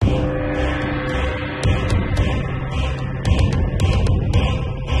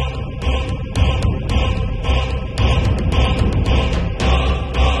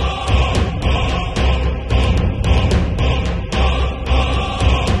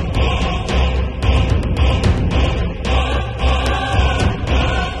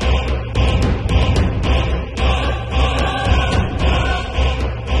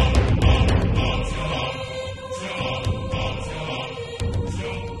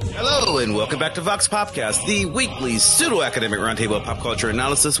Hello and welcome back to Vox Popcast, the weekly pseudo-academic roundtable of pop culture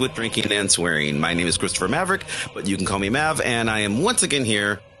analysis with drinking and swearing. My name is Christopher Maverick, but you can call me Mav, and I am once again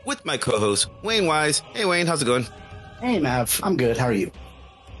here with my co-host, Wayne Wise. Hey Wayne, how's it going? Hey Mav, I'm good. How are you?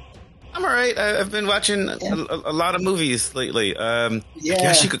 I'm all right. I've been watching a lot of movies lately. I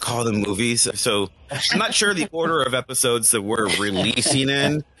guess you could call them movies. So I'm not sure the order of episodes that we're releasing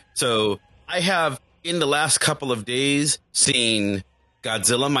in. So I have, in the last couple of days, seen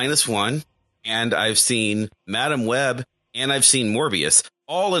Godzilla -1, and I've seen Madam Web, and I've seen Morbius,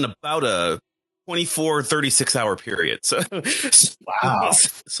 all in about a 36 hour period. So wow.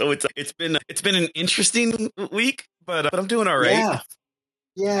 So it's been an interesting week, but I'm doing all right.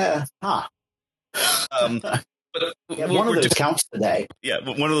 Yeah. Huh. But one of those counts today. Yeah,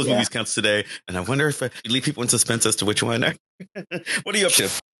 one of those movies counts today, and I wonder if I leave people in suspense as to which one. What are you up to?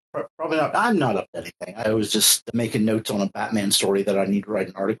 Probably not. I'm not up to anything. I was just making notes on a Batman story that I need to write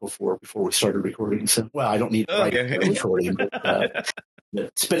an article for before we started recording. So, well, I don't need to write a recording, but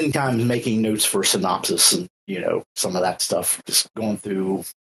spending time making notes for synopsis and some of that stuff. Just going through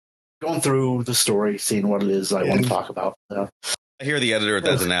the story, seeing what it is I want to talk about. So. I hear the editor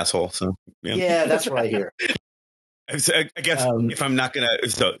does an asshole. So yeah, that's what I hear. I guess if I'm not gonna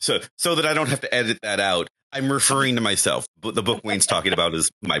so that I don't have to edit that out, I'm referring to myself. But the book Wayne's talking about is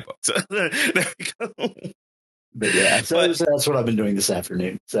my book. So there we go. But yeah, so that's what I've been doing this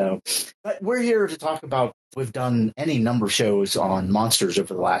afternoon. So, but we're here to talk about. We've done any number of shows on monsters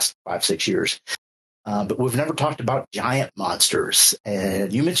over the last 5-6 years, but we've never talked about giant monsters.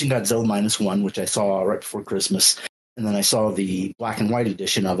 And you mentioned Godzilla -1, which I saw right before Christmas, and then I saw the black and white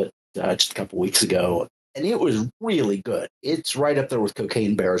edition of it just a couple weeks ago. And it was really good. It's right up there with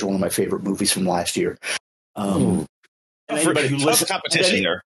Cocaine Bear as one of my favorite movies from last year. And anybody who listens, competition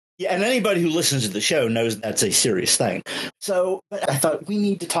there. Yeah, and anybody who listens to the show knows that's a serious thing. So but I thought we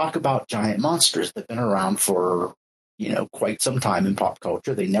need to talk about giant monsters that've been around for, quite some time in pop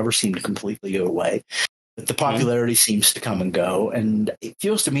culture. They never seem to completely go away. But the popularity seems to come and go. And it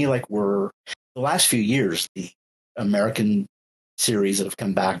feels to me like the last few years, the American series that have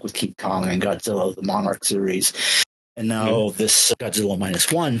come back with King Kong and Godzilla, the Monarch series, and now this Godzilla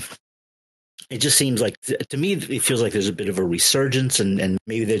 -1. It just seems like, to me, it feels like there's a bit of a resurgence, and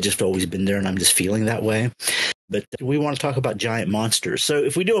maybe they've just always been there, and I'm just feeling that way. But we want to talk about giant monsters. So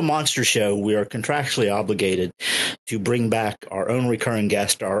if we do a monster show, we are contractually obligated to bring back our own recurring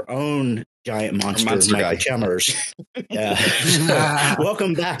guest, our own giant monster Michael Chemmers.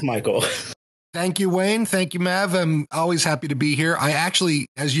 Welcome back, Michael. Thank you, Wayne. Thank you, Mav. I'm always happy to be here. I actually,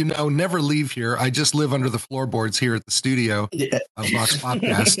 as you know, never leave here. I just live under the floorboards here at the studio of Vox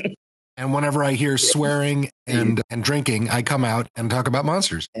Podcast. And whenever I hear swearing and drinking, I come out and talk about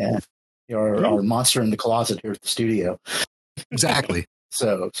monsters. Yeah, you're our monster in the closet here at the studio. Exactly.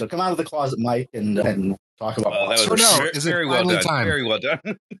 So come out of the closet, Mike, and talk about monsters. That was very well done. Time? Very well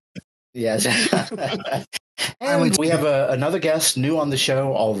done. Yes. And we have another guest new on the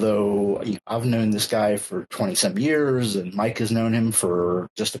show, although I've known this guy for 20-some years, and Mike has known him for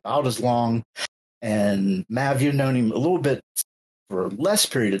just about as long. And Mav, you've known him a little bit for a less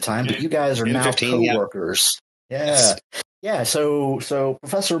period of time, but you guys are now co-workers. Yeah. Yeah. So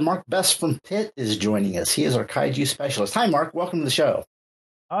Professor Mark Best from Pitt is joining us. He is our Kaiju specialist. Hi, Mark. Welcome to the show.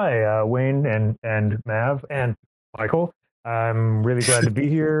 Hi, Wayne and Mav and Michael. I'm really glad to be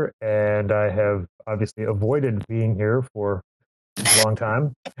here, and I have obviously avoided being here for a long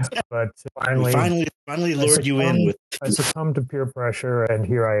time, but finally lured you in. I succumbed to peer pressure, and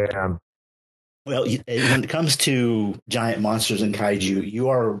here I am. Well, when it comes to giant monsters and kaiju, you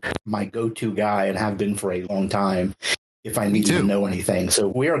are my go-to guy and have been for a long time if I need to know anything. So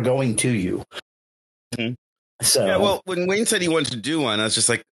we are going to you. Mm-hmm. So, yeah, well, when Wayne said he wanted to do one, I was just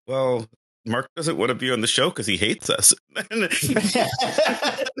like, well, Mark doesn't want to be on the show because he hates us.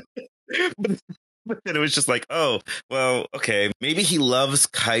 But then it was just like, oh, well, okay, maybe he loves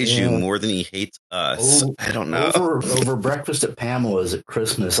kaiju more than he hates us. I don't know. Over breakfast at Pamela's at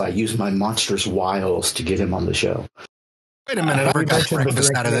Christmas, I used my monstrous wiles to get him on the show. Wait a minute, I got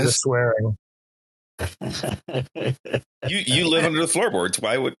breakfast out of this. Swearing. You live under the floorboards.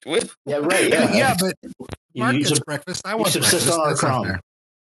 Why would? Yeah, right. Yeah, but Mark gets breakfast. I want breakfast. On our crumb.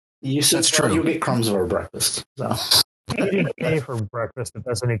 That's true. You'll get crumbs of our breakfast. So. You didn't pay for breakfast if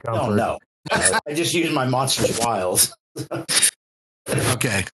that's any comfort. No. I just use my monstrous wiles.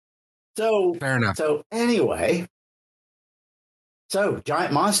 Okay. So fair enough. So anyway,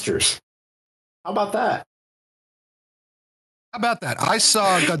 giant monsters. How about that? I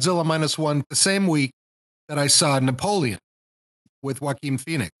saw Godzilla -1 the same week that I saw Napoleon with Joaquin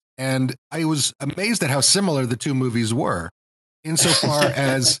Phoenix, and I was amazed at how similar the two movies were. insofar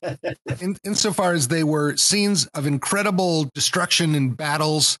as insofar as they were scenes of incredible destruction and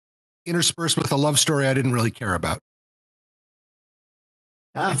battles interspersed with a love story I didn't really care about.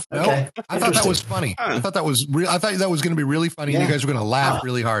 Okay. No, I thought that was funny. I thought that was I thought that was going to be really funny, and you guys were going to laugh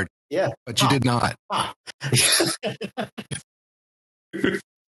really hard. Yeah, but you did not.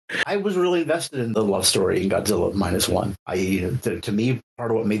 I was really invested in the love story in Godzilla -1. To me,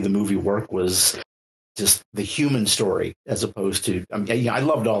 part of what made the movie work was just the human story, as opposed to. I mean, I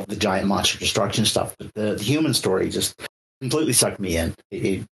loved all the giant monster destruction stuff, but the human story just completely sucked me in.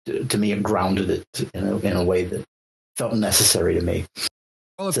 To me, it grounded it in a way that felt necessary to me.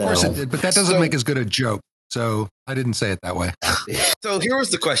 Well, of course it did, but that doesn't make as good a joke. So I didn't say it that way. So here was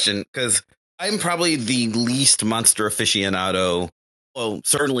the question, because I'm probably the least monster aficionado. Well,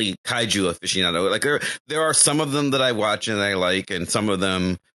 certainly kaiju aficionado. Like there are some of them that I watch and I like, and some of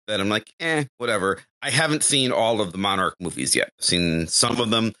them that I'm like, whatever. I haven't seen all of the Monarch movies yet. I've seen some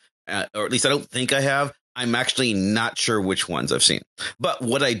of them, or at least I don't think I have. I'm actually not sure which ones I've seen. But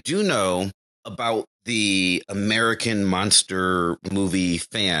what I do know about the American monster movie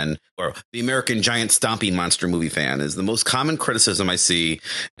fan, or the American giant stompy monster movie fan, is the most common criticism I see.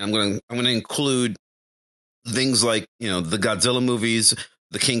 And I'm going to include things like, the Godzilla movies,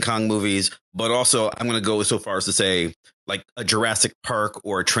 the King Kong movies, but also I'm going to go so far as to say like a Jurassic Park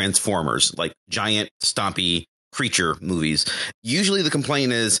or Transformers, like giant stompy creature movies. Usually the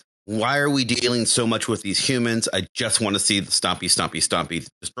complaint is, why are we dealing so much with these humans? I just want to see the stompy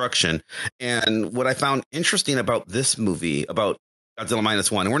destruction. And what I found interesting about this movie, about Godzilla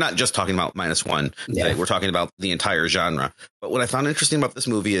 -1, and we're not just talking about -1, today, we're talking about the entire genre. But what I found interesting about this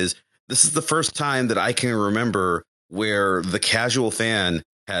movie is this is the first time that I can remember where the casual fan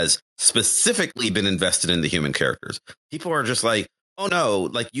has specifically been invested in the human characters. People are just like, oh no,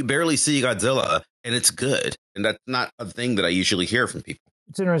 like you barely see Godzilla and it's good. And that's not a thing that I usually hear from people.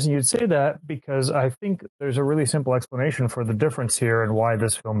 It's interesting you'd say that, because I think there's a really simple explanation for the difference here and why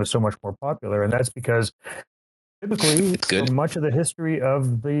this film is so much more popular. And that's because typically, for much of the history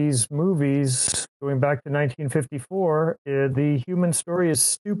of these movies, going back to 1954, the human story is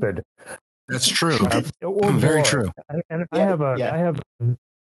stupid. That's true. Very true.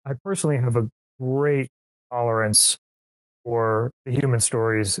 I personally have a great tolerance for the human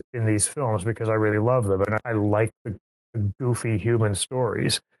stories in these films because I really love them, and I like the goofy human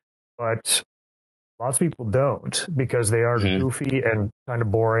stories. But lots of people don't, because they are goofy and kind of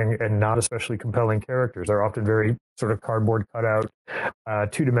boring and not especially compelling characters. They're often very sort of cardboard cutout,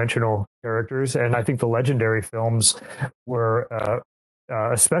 two-dimensional characters. And I think the legendary films were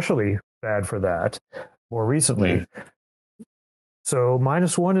especially bad for that more recently. So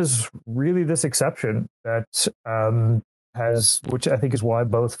 -1 is really this exception that which I think is why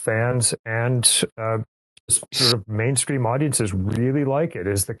both fans and sort of mainstream audiences really like it,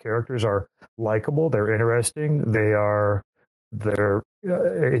 is the characters are likable, they're interesting, they're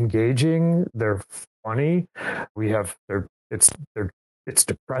engaging, they're funny. It's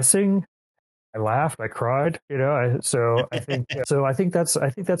depressing. I laughed, I cried, so I think that's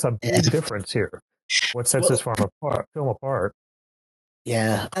a big difference here. What sets this film apart?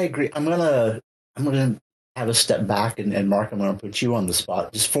 Yeah, I agree. I'm gonna have a step back, and Mark, I'm going to put you on the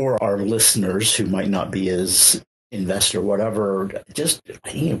spot just for our listeners who might not be as invested or whatever. Just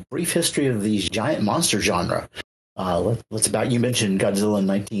brief history of these giant monster genre. You mentioned Godzilla in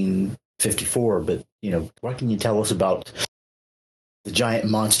 1954, but what can you tell us about the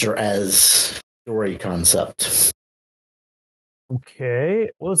giant monster as story concept? Okay,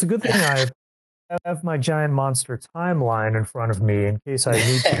 well, it's a good thing I have my giant monster timeline in front of me in case I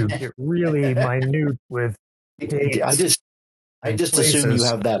need to get really minute with dates. I just assume you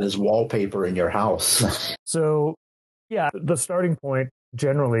have that as wallpaper in your house. So, yeah, the starting point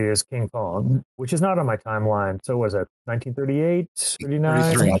generally is King Kong, which is not on my timeline. So was it 1938,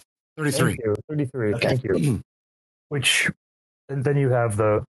 39? 33. 33. Okay. Thank you. And then you have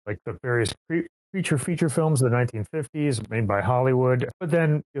the various feature films of the 1950s made by Hollywood. But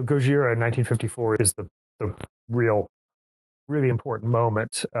then Gojira in 1954 is the really important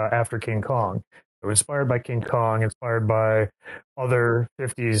moment after King Kong. So inspired by King Kong, inspired by other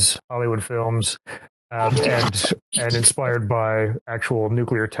 50s Hollywood films, and inspired by actual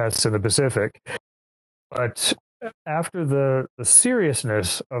nuclear tests in the Pacific. But after the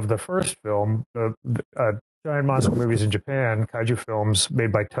seriousness of the first film, the giant monster movies in Japan, kaiju films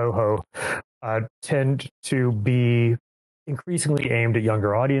made by Toho, tend to be increasingly aimed at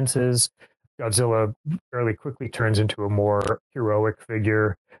younger audiences. Godzilla fairly quickly turns into a more heroic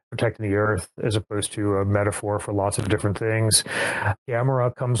figure protecting the Earth as opposed to a metaphor for lots of different things.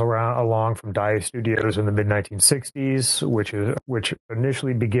 Gamera comes along from Dai Studios in the mid 1960s, which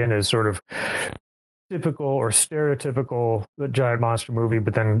initially begin as sort of typical or stereotypical giant monster movie,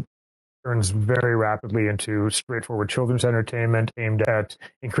 but then turns very rapidly into straightforward children's entertainment aimed at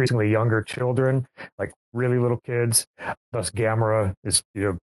increasingly younger children, like really little kids. Thus, Gamera is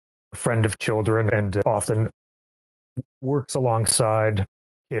a friend of children and often works alongside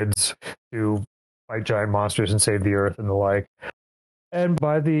kids to fight giant monsters and save the Earth and the like. And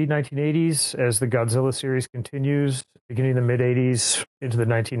by the 1980s, as the Godzilla series continues, beginning in the mid-80s into the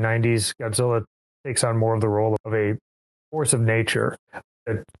 1990s, Godzilla takes on more of the role of a force of nature,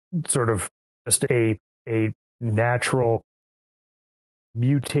 sort of just a natural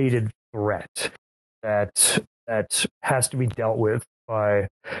mutated threat that has to be dealt with by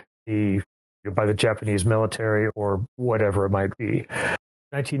the Japanese military or whatever it might be.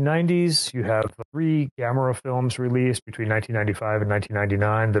 1990s, you have 3 Gamera films released between 1995 and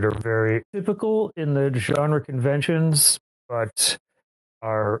 1999 that are very typical in the genre conventions, but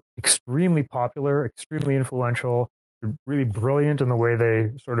are extremely popular, extremely influential, really brilliant in the way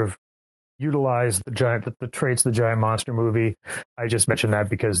they sort of utilize the traits of the giant monster movie. I just mentioned that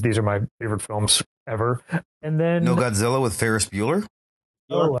because these are my favorite films ever. And then No Godzilla with Ferris Bueller?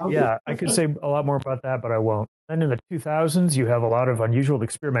 Oh, yeah, I could say a lot more about that, but I won't. Then in the 2000s, you have a lot of unusual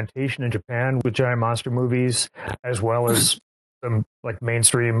experimentation in Japan with giant monster movies, as well as some like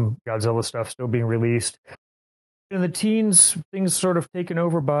mainstream Godzilla stuff still being released. In the teens, things sort of taken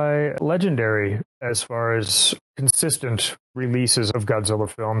over by Legendary as far as consistent releases of Godzilla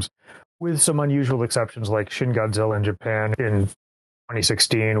films, with some unusual exceptions like Shin Godzilla in Japan in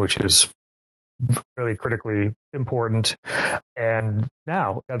 2016, which is really critically important, and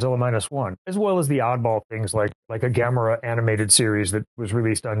now Godzilla -1, as well as the oddball things like a Gamera animated series that was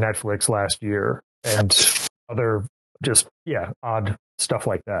released on Netflix last year, and other just odd stuff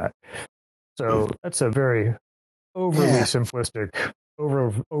like that. So that's a very overly simplistic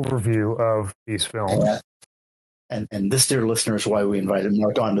overview of these films. Yeah. And this, dear listener, is why we invited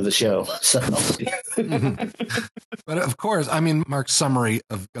Mark onto the show. So. But of course, I mean, Mark's summary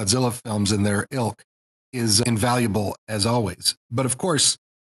of Godzilla films and their ilk is invaluable as always. But of course,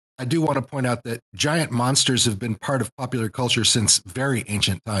 I do want to point out that giant monsters have been part of popular culture since very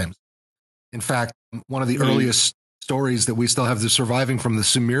ancient times. In fact, one of the earliest stories that we still have surviving from the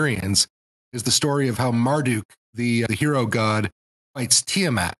Sumerians is the story of how Marduk, the hero god, fights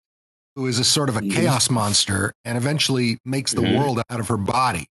Tiamat, who is a sort of a chaos monster and eventually makes the world out of her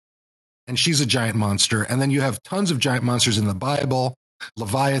body. And she's a giant monster. And then you have tons of giant monsters in the Bible,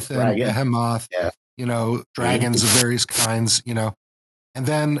 Leviathan, Behemoth, dragons of various kinds, And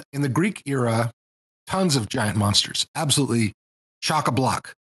then in the Greek era, tons of giant monsters, absolutely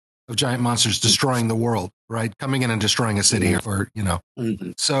chock-a-block of giant monsters destroying the world, right? Coming in and destroying a city or.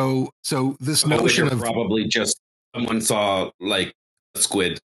 So this notion of probably just someone saw like a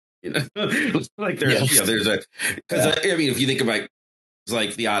squid. Like there's a because I mean if you think about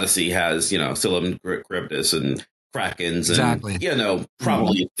like the Odyssey has Scylla and Charybdis and Krakens and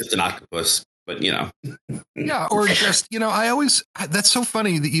probably just an octopus, but or just I always that's so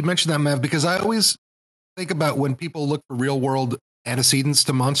funny that you mentioned that, Mav, because I always think about when people look for real world antecedents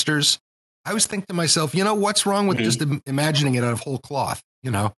to monsters. I always think to myself, what's wrong with just imagining it out of whole cloth,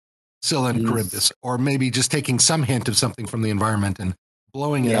 Scylla and Charybdis, or maybe just taking some hint of something from the environment and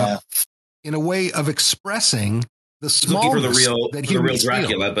blowing it up in a way of expressing the smallness that humans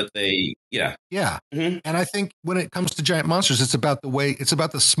Dracula, feel. But they, And I think when it comes to giant monsters, it's about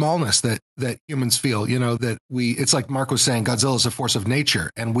the smallness that humans feel. That it's like Mark was saying, Godzilla is a force of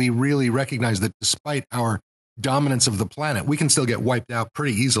nature, and we really recognize that despite our dominance of the planet, we can still get wiped out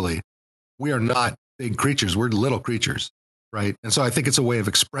pretty easily. We are not big creatures; we're little creatures, right? And so I think it's a way of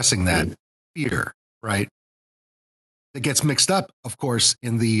expressing that fear, right? That gets mixed up, of course,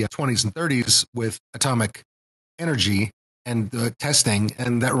 in the 20s and 30s with atomic energy and testing.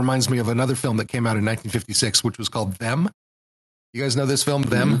 And that reminds me of another film that came out in 1956, which was called Them. You guys know this film,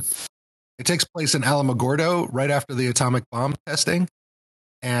 Them? It takes place in Alamogordo right after the atomic bomb testing.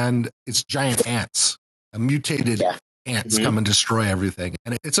 And it's giant ants, mutated ants come and destroy everything.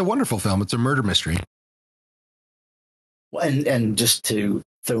 And it's a wonderful film. It's a murder mystery. Well, and just to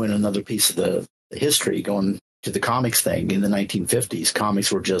throw in another piece of the history, going to the comics thing, in the 1950s,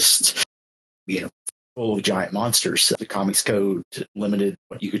 comics were just, full of giant monsters. The comics code limited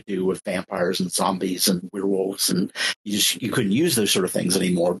what you could do with vampires and zombies and werewolves, and you couldn't use those sort of things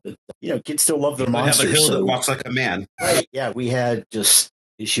anymore. But kids still love their monsters. That walks like a man. Right? Yeah, we had just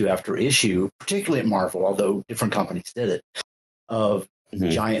issue after issue, particularly at Marvel, although different companies did it, of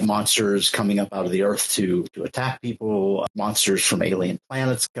giant monsters coming up out of the earth to attack people, monsters from alien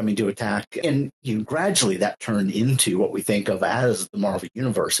planets coming to attack. And gradually that turned into what we think of as the Marvel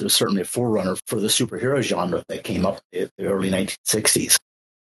Universe. It was certainly a forerunner for the superhero genre that came up in the early 1960s.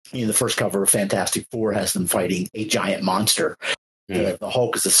 The first cover of Fantastic Four has them fighting a giant monster. The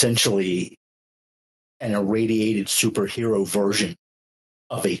Hulk is essentially an irradiated superhero version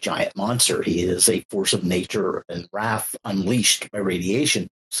of a giant monster. He is a force of nature and wrath unleashed by radiation.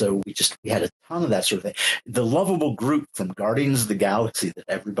 So we had a ton of that sort of thing. The lovable Groot from Guardians of the Galaxy that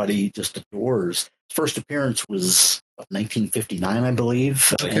everybody just adores. His first appearance was 1959, I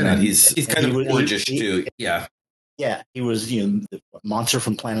believe. And he's kind of gorgeous too. Yeah. Yeah, he was the monster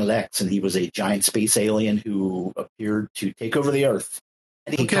from Planet X, and he was a giant space alien who appeared to take over the Earth.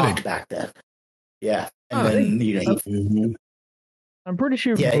 And he talked back then. Yeah. And then, I'm pretty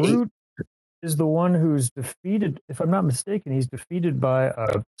sure Groot is the one who's defeated, if I'm not mistaken, he's defeated by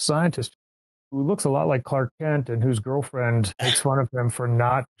a scientist who looks a lot like Clark Kent and whose girlfriend makes fun of him for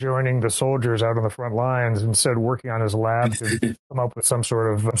not joining the soldiers out on the front lines, instead working on his lab to come up with some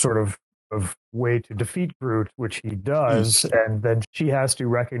sort of way to defeat Groot, which he does. And then she has to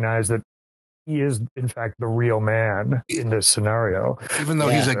recognize that he is, in fact, the real man in this scenario. Even though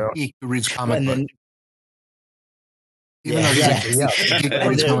he's a geek who reads comic books. These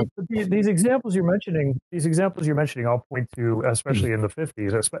examples you're mentioning all point to, especially in the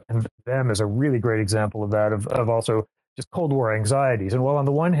 50s, and them is a really great example of that, of also just Cold War anxieties. And while on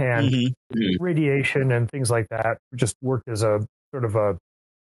the one hand, radiation and things like that just worked as a sort of a,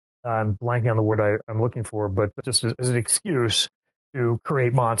 I'm blanking on the word I'm looking for, but just as an excuse to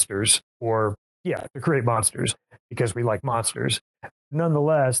create monsters, because we like monsters.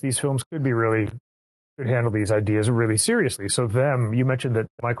 Nonetheless, these films could handle these ideas really seriously. So you mentioned that,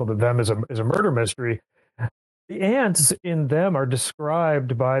 Michael, that them is a murder mystery. The ants in them are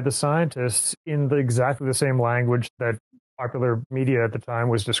described by the scientists in exactly the same language that popular media at the time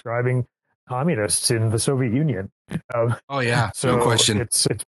was describing communists in the Soviet Union. So no question. It's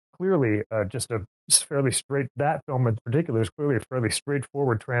clearly just a fairly that film in particular is clearly a fairly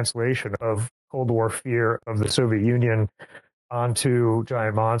straightforward translation of Cold War fear of the Soviet Union onto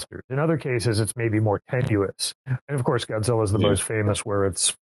giant monsters. In other cases, it's maybe more tenuous. And of course, Godzilla is the most famous, where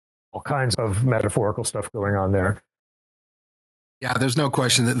it's all kinds of metaphorical stuff going on there. Yeah, there's no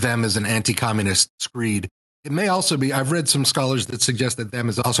question that them is an anti-communist screed. It may also be, I've read some scholars that suggest that them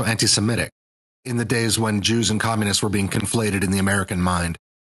is also anti-Semitic in the days when Jews and communists were being conflated in the American mind.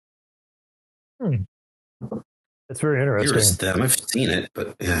 That's very interesting. Here's them. I've seen it,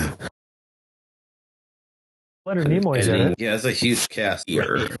 but yeah. Leonard Nimoy's in it. Yeah, it's a huge cast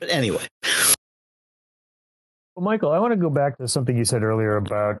here. But anyway. Well, Michael, I want to go back to something you said earlier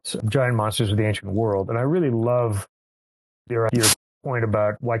about giant monsters of the ancient world. And I really love your point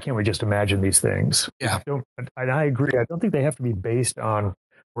about why can't we just imagine these things? Yeah. And I agree. I don't think they have to be based on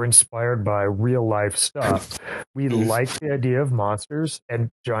or inspired by real life stuff. We like the idea of monsters, and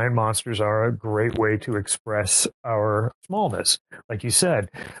giant monsters are a great way to express our smallness, like you said.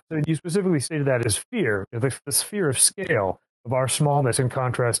 So you specifically stated that as fear, this fear of scale, of our smallness in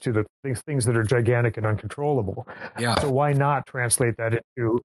contrast to the things that are gigantic and uncontrollable. Yeah. So why not translate that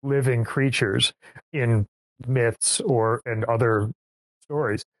into living creatures in myths and other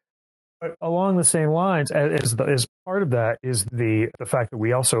stories? But along the same lines, as part of that is the fact that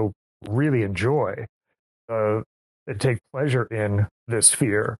we also really enjoy and take pleasure in this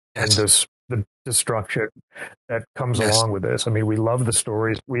fear and the destruction that comes along with this. I mean, we love the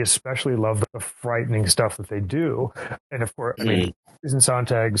stories. We especially love the frightening stuff that they do. And of course, I mean, Susan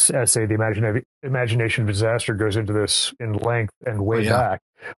Sontag's essay, The Imagination of Disaster, goes into this in length and way back.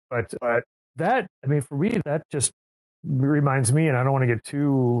 But that, I mean, for me, that just reminds me, and I don't want to get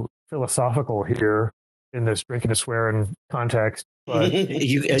too philosophical here in this drinking to swearing context, but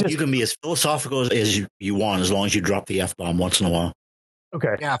you can be as philosophical as you want, as long as you drop the F-bomb once in a while.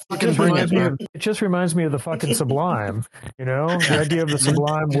 Okay. Yeah, it just reminds me of the fucking sublime, the idea of the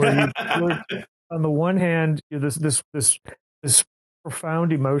sublime, where you're, on the one hand, this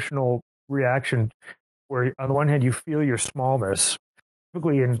profound emotional reaction where on the one hand you feel your smallness,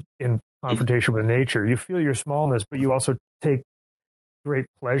 typically in confrontation with nature, you feel your smallness, but you also take great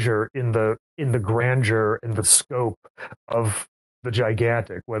pleasure in the grandeur and the scope of the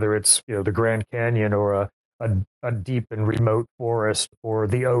gigantic, whether it's the Grand Canyon or a deep and remote forest or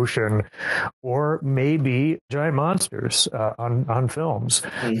the ocean, or maybe giant monsters on films.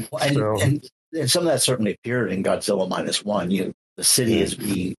 And some of that certainly appeared in Godzilla -1. The city is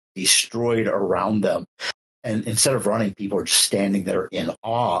being destroyed around them. And instead of running, people are just standing there in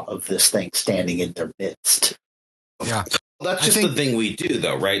awe of this thing standing in their midst. Yeah. Well, that's just the thing we do,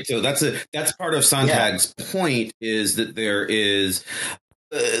 though, right? So that's part of Sontag's point, is that there's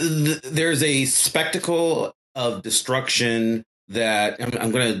a spectacle of destruction that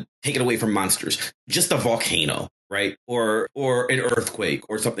I'm going to take it away from monsters. Just a volcano, right? Or an earthquake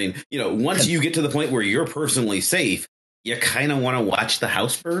or something. Once you get to the point where you're personally safe, you kind of want to watch the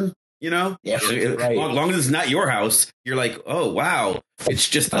house burn. Yeah, right. Long as it's not your house, you're like, oh wow, it's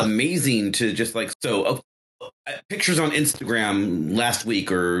just amazing to just like so. Pictures on Instagram last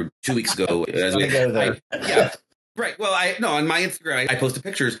week or 2 weeks ago. Yeah, right. Well, on my Instagram, I posted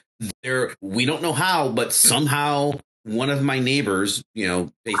pictures there. We don't know how, but somehow one of my neighbors,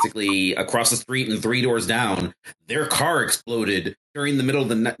 basically across the street and 3 doors down, their car exploded during the middle of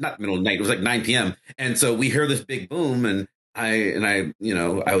the night. Not middle of the night. It was like 9 p.m. And so we hear this big boom, and I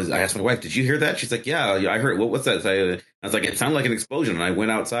asked my wife, did you hear that? She's like, yeah, I heard it. What's that? I was like, it sounded like an explosion. And I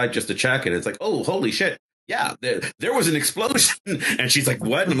went outside just to check, and it's like, oh, holy shit. Yeah, there was an explosion. And she's like,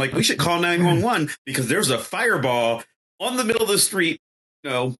 what? And I'm like, we should call 911 because there's a fireball on the middle of the street,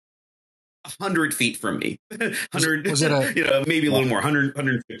 100 feet from me. 100, was it maybe a little more,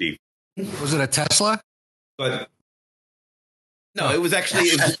 150. Was it a Tesla? But no, it was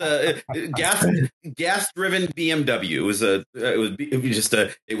just a gas-driven BMW.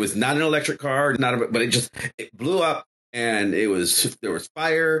 It was not an electric car, but it blew up, and there was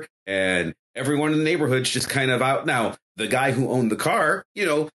fire, and everyone in the neighborhood's just kind of out. Now, the guy who owned the car,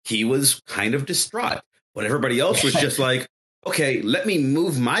 he was kind of distraught, but everybody else was just like, okay, let me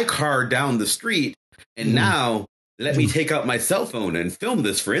move my car down the street, and now let me take out my cell phone and film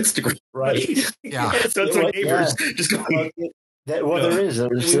this for Instagram. Right. Yeah. So it's like neighbors just going. There's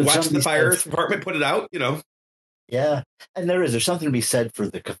watch the fire department put it out, Yeah, and there's something to be said for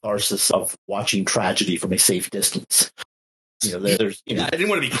the catharsis of watching tragedy from a safe distance. I didn't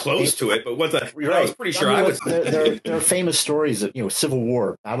want to be close to it, but right. I was pretty sure I was. There are famous stories of Civil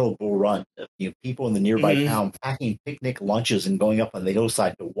War, Battle of Bull Run, people in the nearby town packing picnic lunches and going up on the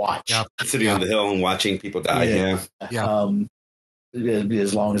hillside to watch, sitting on the hill and watching people die. Yeah.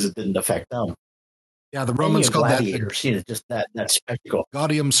 As long as it didn't affect them. Yeah, the Romans called that just that spectacle.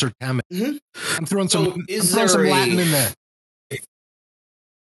 Gaudium Certamen. Mm-hmm. I'm throwing some Latin in there.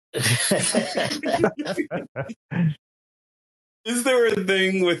 Is there a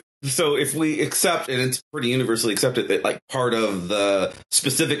thing so if we accept, and it's pretty universally accepted, that like part of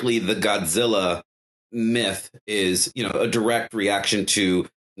specifically the Godzilla myth is, a direct reaction to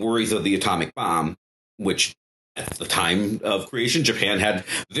worries of the atomic bomb, which at the time of creation, Japan had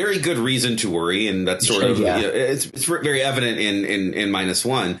very good reason to worry, and that's sort of it's very evident in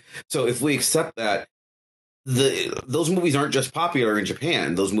 -1. So if we accept that, those movies aren't just popular in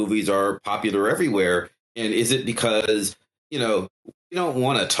Japan; those movies are popular everywhere. And is it because we don't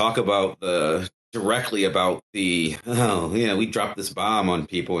want to talk about directly about we dropped this bomb on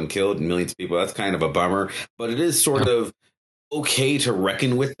people and killed millions of people? That's kind of a bummer, but it is sort of okay to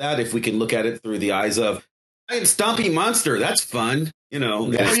reckon with that if we can look at it through the eyes of, hey, Stompy Monster, that's fun.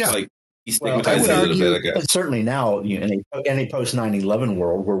 Like destigmatize it a little bit, I guess. Certainly now, in a post 9/11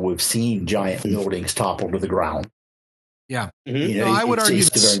 world where we've seen giant buildings topple to the ground. Yeah. Mm-hmm. I would argue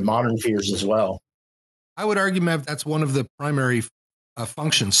the very modern fears as well. I would argue, Mev, that's one of the primary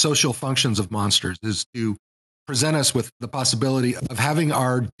social functions of monsters, is to present us with the possibility of having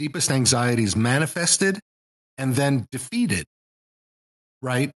our deepest anxieties manifested and then defeated,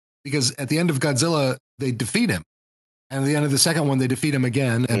 right? Because at the end of Godzilla, they defeat him. And at the end of the second one, they defeat him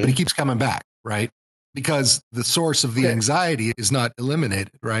again, but he keeps coming back, right? Because the source of the anxiety is not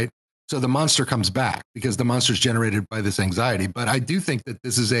eliminated, right? So the monster comes back because the monster is generated by this anxiety. But I do think that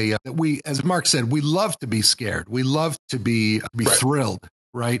this is that we, as Mark said, we love to be scared. We love to be thrilled,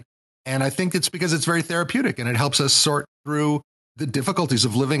 right? And I think it's because it's very therapeutic and it helps us sort through the difficulties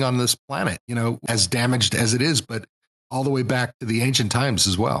of living on this planet, as damaged as it is, but all the way back to the ancient times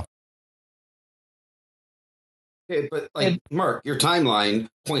as well. Okay, but Mark, your timeline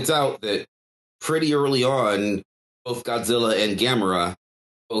points out that pretty early on, both Godzilla and Gamera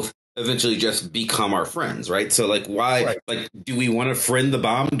both eventually just become our friends, right? So why, do we want to friend the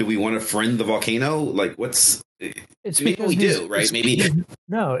bomb? Do we want to friend the volcano? It's because we do, right? Maybe.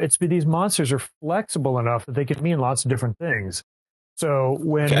 No, it's these monsters are flexible enough that they can mean lots of different things. So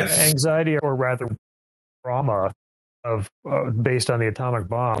when anxiety, or rather trauma based on the atomic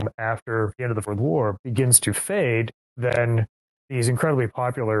bomb after the end of the World War begins to fade, then these incredibly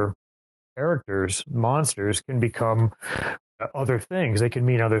popular characters, monsters, can become other things. They can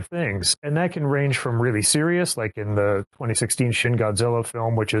mean other things. And that can range from really serious, like in the 2016 Shin Godzilla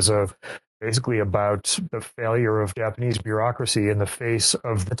film, which is a basically about the failure of Japanese bureaucracy in the face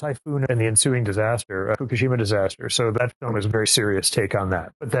of the typhoon and the ensuing disaster, Fukushima disaster. So that film is a very serious take on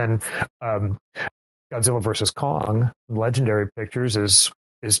that. But then Godzilla versus Kong, Legendary Pictures, is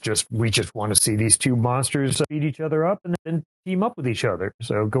just, we just want to see these two monsters beat each other up and then team up with each other.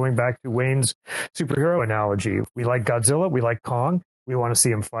 So going back to Wayne's superhero analogy, we like Godzilla, we like Kong, we want to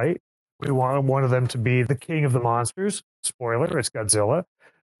see them fight. We want one of them to be the king of the monsters. Spoiler, it's Godzilla.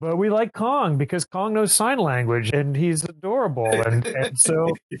 But we like Kong because Kong knows sign language and he's adorable. And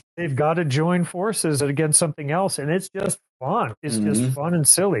so they've got to join forces against something else. And it's just fun. It's just fun and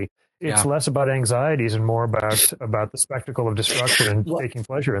silly. It's less about anxieties and more about the spectacle of destruction and taking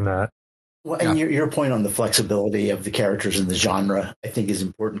pleasure in that. Well, and your point on the flexibility of the characters in the genre, I think, is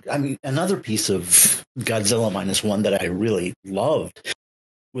important. I mean, another piece of Godzilla -1 that I really loved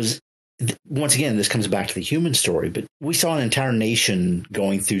was, once again, this comes back to the human story, but we saw an entire nation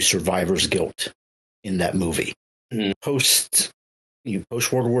going through survivor's guilt in that movie. Post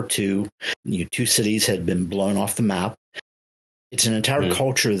World War II, two cities had been blown off the map. It's an entire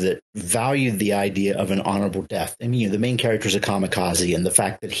culture that valued the idea of an honorable death. I mean, the main character is a kamikaze, and the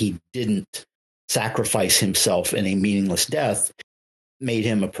fact that he didn't sacrifice himself in a meaningless death made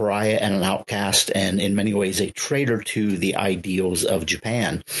him a pariah and an outcast, and in many ways a traitor to the ideals of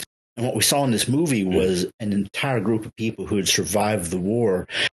Japan. And what we saw in this movie was an entire group of people who had survived the war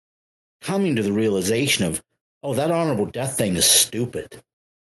coming to the realization of, oh, that honorable death thing is stupid.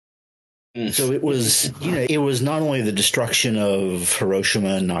 So it was, it was not only the destruction of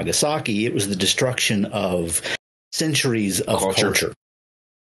Hiroshima and Nagasaki, it was the destruction of centuries of culture.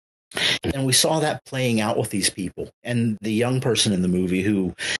 And we saw that playing out with these people. And the young person in the movie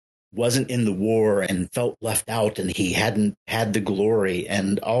who wasn't in the war and felt left out, and he hadn't had the glory,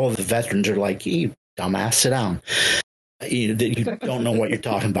 and all of the veterans are like, you dumbass, sit down. You don't know what you're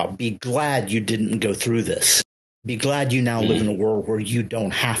talking about. Be glad you didn't go through this. Be glad you now live in a world where you don't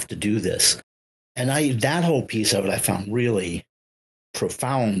have to do this. And that whole piece of it I found really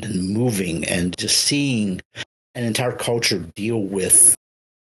profound and moving, and just seeing an entire culture deal with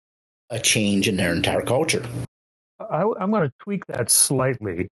a change in their entire culture. I'm going to tweak that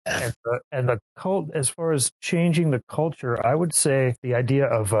slightly. And the cult, as far as changing the culture, I would say the idea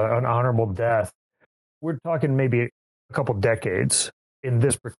of an honorable death, we're talking maybe a couple decades in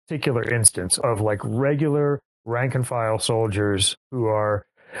this particular instance of like regular rank and file soldiers who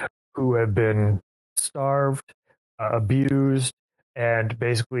have been starved, abused, and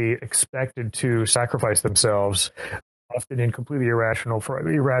basically expected to sacrifice themselves, often in completely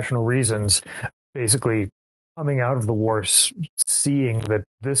irrational reasons, basically coming out of the war seeing that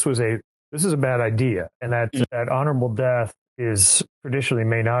this is a bad idea, and that honorable death is traditionally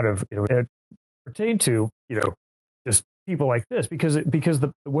may not have pertain to just people like this, because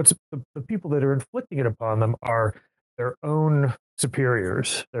the people that are inflicting it upon them are their own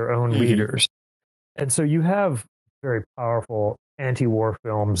superiors, their own leaders. And so you have very powerful anti-war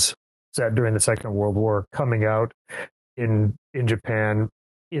films set during the Second World War coming out in Japan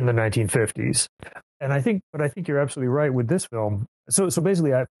in the 1950s. And I think you're absolutely right with this film. So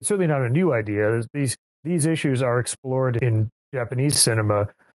basically, certainly not a new idea. These issues are explored in Japanese cinema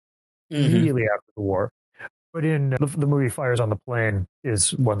immediately after the war. But in the movie Fires on the Plain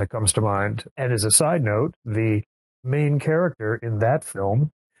is one that comes to mind. And as a side note, the main character in that film,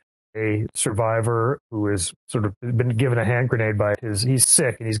 a survivor who is sort of been given a hand grenade he's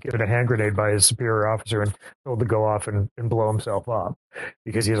sick, and he's given a hand grenade by his superior officer and told to go off and blow himself up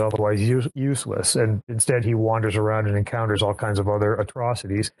because he's otherwise useless. And instead he wanders around and encounters all kinds of other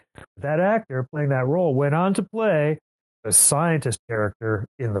atrocities. That actor playing that role went on to play the scientist character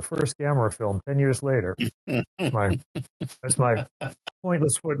in the first Gamera film 10 years later. That's my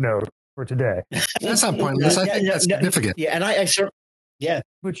pointless footnote for today. That's not pointless. I think that's significant. Yeah, and I sure. Yeah,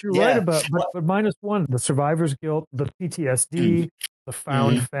 but you're right about but -1, the survivor's guilt, the PTSD, the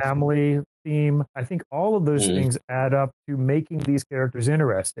found family theme. I think all of those things add up to making these characters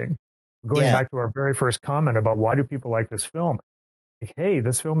interesting. Going back to our very first comment about why do people like this film? Like, hey,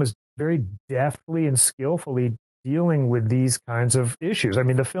 this film is very deftly and skillfully dealing with these kinds of issues. I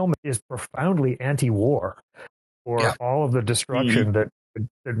mean, the film is profoundly anti-war for all of the destruction that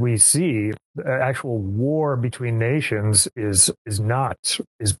we see. The actual war between nations is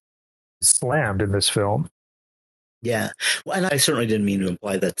slammed in this film. Yeah. Well, and I certainly didn't mean to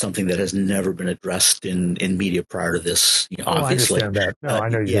imply that's something that has never been addressed in media prior to this. Obviously. I understand that. No, I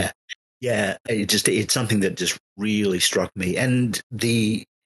know you did. Yeah. It's something that just really struck me. And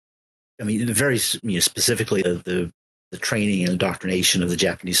very specifically the training and indoctrination of the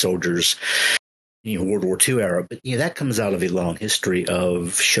Japanese soldiers World War II era, but that comes out of a long history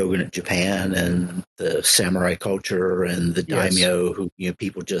of shogunate Japan and the samurai culture and the daimyo, who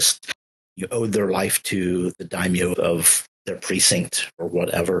people just owed their life to the daimyo of their precinct or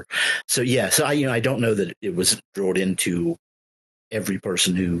whatever. So I don't know that it was drilled into every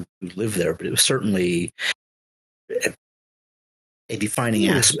person who lived there, but it was certainly a defining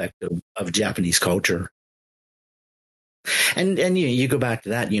aspect of Japanese culture. And you go back to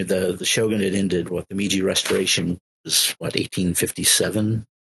that, the shogunate ended, the Meiji Restoration was 1857,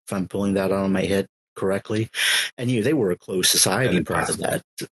 if I'm pulling that out of my head correctly. And they were a closed society prior to that.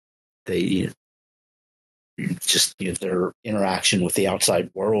 They just their interaction with the outside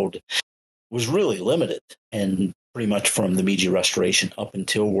world was really limited. And pretty much from the Meiji Restoration up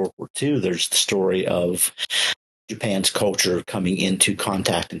until World War II, there's the story of Japan's culture coming into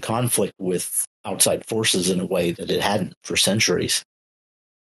contact and conflict with outside forces in a way that it hadn't for centuries.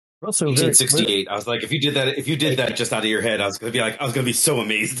 Also, 1868. I was like, if you did that just out of your head, I was going to be so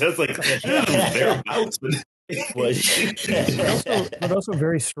amazed. I was like, thereabouts. but also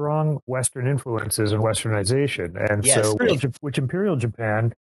very strong Western influences and Westernization. And so, which Imperial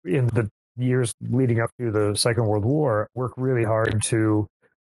Japan in the years leading up to the Second World War worked really hard to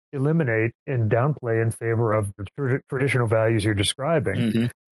eliminate and downplay in favor of the traditional values you're describing. Mm-hmm.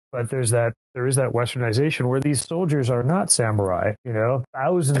 But there is that Westernization where these soldiers are not samurai.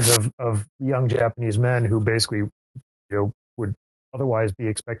 Thousands of young Japanese men who basically would otherwise be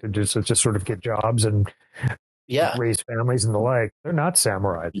expected to just sort of get jobs and raise families and the like. They're not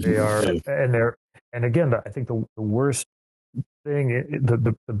samurai. They are, and again, I think the worst thing,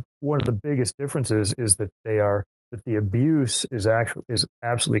 the one of the biggest differences is that the abuse is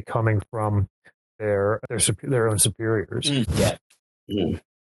absolutely coming from their own superiors. Yeah. Mm.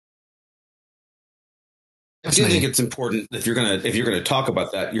 I do think it's important if you're gonna talk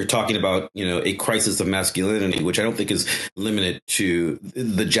about that, you're talking about a crisis of masculinity, which I don't think is limited to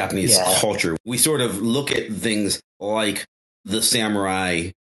the Japanese culture. We sort of look at things like the samurai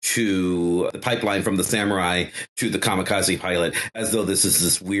to the pipeline from the samurai to the kamikaze pilot as though this is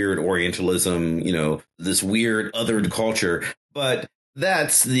this weird Orientalism, this weird othered culture. But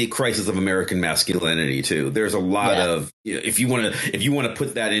that's the crisis of American masculinity too. There's a lot of if you want to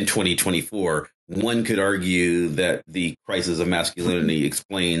put that in 2024, one could argue that the crisis of masculinity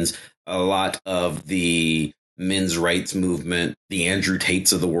explains a lot of the men's rights movement, the Andrew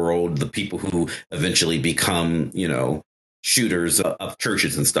Tates of the world, the people who eventually become, shooters of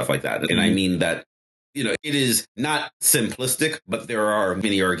churches and stuff like that. And I mean that, it is not simplistic, but there are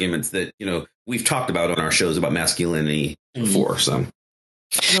many arguments that, we've talked about on our shows about masculinity before. So.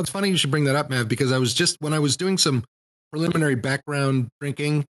 It's funny you should bring that up, Mav, because when I was doing some preliminary background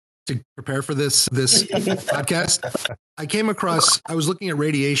drinking to prepare for this podcast, I was looking at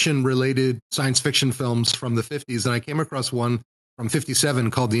radiation related science fiction films from the 50s, and I came across one from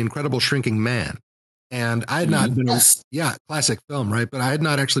 57 called The Incredible Shrinking Man. And I had not been, classic film, right? But I had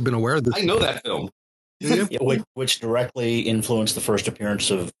not actually been aware of this. I know that film. Do you? Which directly influenced the first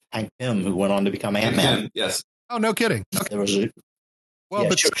appearance of Hank Pym, who went on to become Ant-Man. Yes. Oh, no kidding. Okay. There was a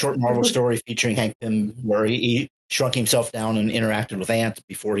short Marvel story featuring Hank Pym where he shrunk himself down and interacted with ants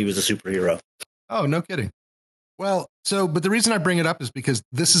before he was a superhero. Oh, no kidding. Well, but the reason I bring it up is because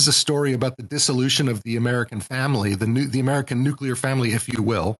this is a story about the dissolution of the American family, the American nuclear family, if you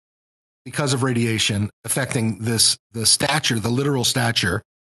will, because of radiation affecting the literal stature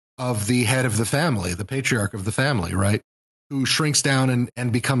of the head of the family, the patriarch of the family, right? Who shrinks down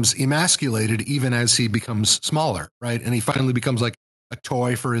and becomes emasculated even as he becomes smaller, right? And he finally becomes like a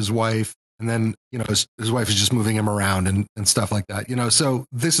toy for his wife. And then, his wife is just moving him around and stuff like that, So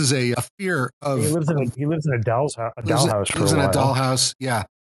this is a fear of. He lives in a dollhouse. Lives in a dollhouse. Yeah.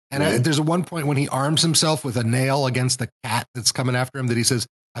 And there's one point when he arms himself with a nail against the cat that's coming after him that he says,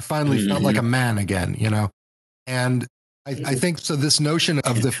 I finally felt like a man again, And I think so. This notion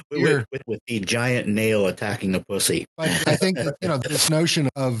of the fear with the giant nail attacking the pussy. But I think this notion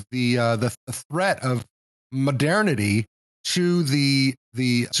of the threat of modernity to the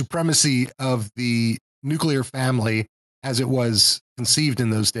supremacy of the nuclear family as it was conceived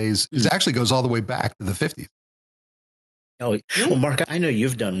in those days actually goes all the way back to the 50s. Oh, well, Mark, I know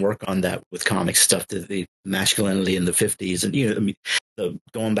you've done work on that with comic stuff, the masculinity in the 50s. And,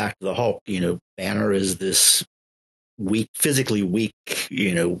 going back to the Hulk, Banner is this physically weak,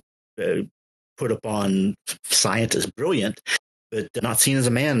 put upon scientist, brilliant, but not seen as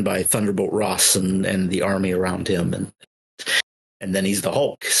a man by Thunderbolt Ross and the army around him. And then he's the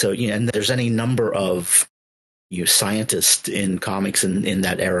Hulk. So, and there's any number of scientists in comics in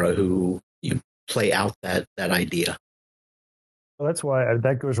that era who play out that idea. Well, that's why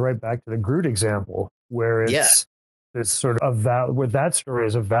that goes right back to the Groot example, where it's this sort of where that story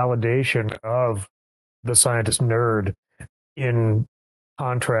is a validation of the scientist nerd in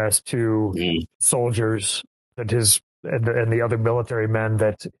contrast to soldiers that his and the other military men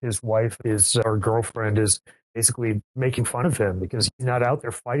that his wife is or girlfriend is basically making fun of him because he's not out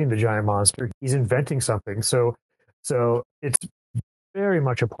there fighting the giant monster. He's inventing something. So it's very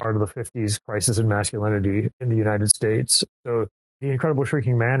much a part of the 50s crisis in masculinity in the United States. So the Incredible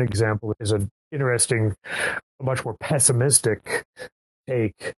Shrinking Man example is an interesting, much more pessimistic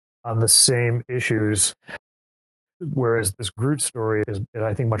take on the same issues, whereas this Groot story is,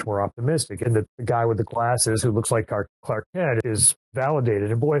 I think, much more optimistic. And the guy with the glasses who looks like Clark Kent is validated.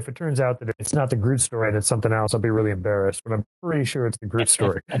 And boy, if it turns out that it's not the Groot story and it's something else, I'll be really embarrassed. But I'm pretty sure it's the Groot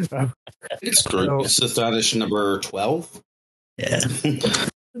story. It's Groot. It's Astonishing number 12. Yeah.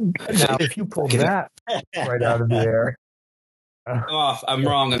 Now, if you pull that right out of the air. I'm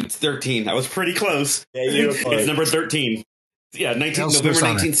wrong. It's 13. I was pretty close. Yeah, you were close. It's number 13. Yeah, November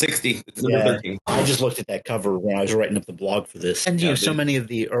 1960. It's number 13. I just looked at that cover when I was writing up the blog for this. And so many of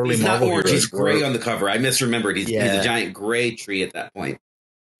the early he's Marvel not orange, heroes he's gray on the cover. I misremembered. He's a giant gray tree at that point.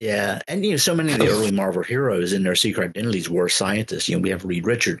 Yeah, and so many of the early Marvel heroes in their secret identities were scientists. We have Reed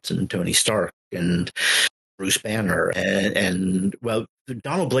Richards and Tony Stark and Bruce Banner and well,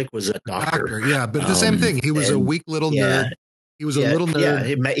 Donald Blake was a doctor. Yeah, but the same thing. He was a weak little nerd. He was a little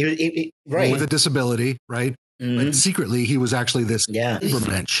nerd right. with a disability, right? Mm-hmm. But secretly, he was actually this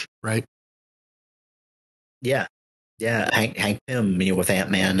Ubermensch, right? Yeah. Hank Pym, with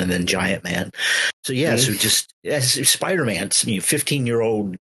Ant-Man and then Giant Man. So so just Spider-Man,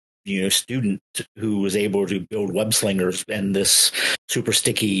 15-year-old, student who was able to build web slingers and this super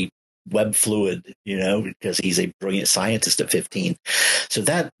sticky web fluid, because he's a brilliant scientist at 15. So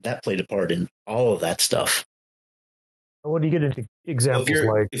that played a part in all of that stuff. When you get into examples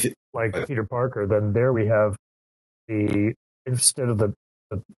like Peter Parker, then there we have instead of the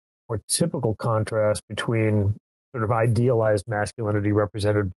more typical contrast between sort of idealized masculinity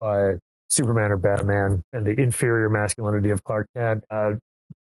represented by Superman or Batman and the inferior masculinity of Clark Kent,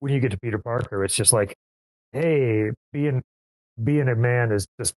 when you get to Peter Parker, it's just like, hey, being a man is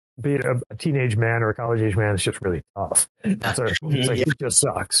just being a teenage man or a college age man is just really tough. So it's like it just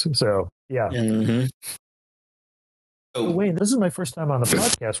sucks. So yeah. Mm-hmm. So, Wayne, this is my first time on the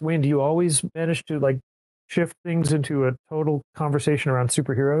podcast. Wayne, do you always manage to shift things into a total conversation around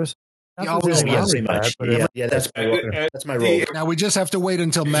superheroes? Always, pretty much. That's my role. Now we just have to wait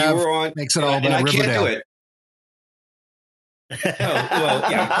until Mav makes it all about Riverdale. I can't do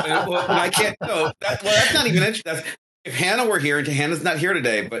it. I can't. No, that's not even interesting. If Hannah were here, and Hannah's not here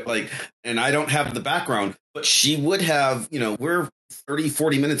today, but and I don't have the background, but she would have, we're 30,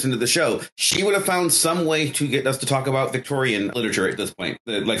 40 minutes into the show. She would have found some way to get us to talk about Victorian literature at this point.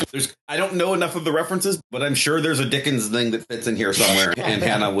 I don't know enough of the references, but I'm sure there's a Dickens thing that fits in here somewhere. And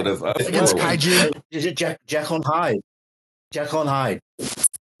Hannah would have. It's Kaiju. Is it Jekyll and Hyde? Jekyll and Hyde.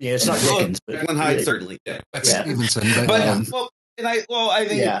 Yeah, it's not Dickens, but Jekyll and Hyde certainly. Yeah. Stevenson, I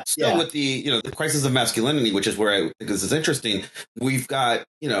think still with the crisis of masculinity, which is where I think this is interesting. We've got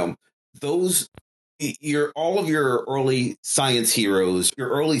those all of your early science heroes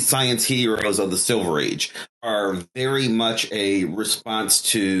of the Silver Age are very much a response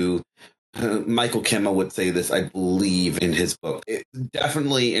to. Michael Kimmel would say this, I believe, in his book.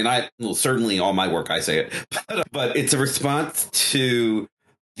 Definitely, and certainly all my work I say it, but it's a response to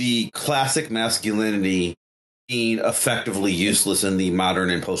the classic masculinity being effectively useless in the modern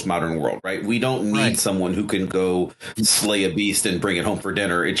and postmodern world, right? We don't need someone who can go slay a beast and bring it home for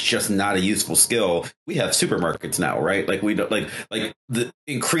dinner. It's just not a useful skill. We have supermarkets now, right? We don't the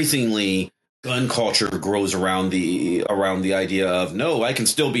increasingly gun culture grows around the idea of, no, I can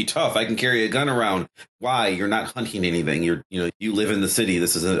still be tough. I can carry a gun around. Why? You're not hunting anything. You live in the city.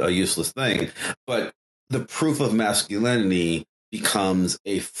 This is a useless thing. But the proof of masculinity becomes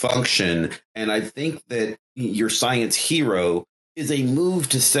a function. And I think that your science hero is a move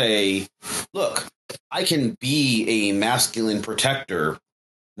to say, look, I can be a masculine protector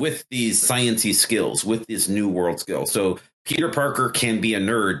with these sciencey skills, with this new world skill. So Peter Parker can be a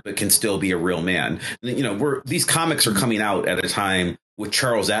nerd, but can still be a real man. These comics are coming out at a time with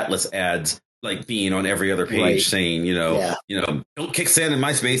Charles Atlas ads being on every other page saying, don't kick sand in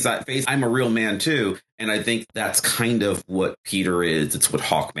my face. I'm a real man too. And I think that's kind of what Peter is. It's what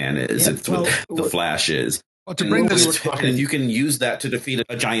Hawkman is. It's what the Flash is. Well, to bring this, and you can use that to defeat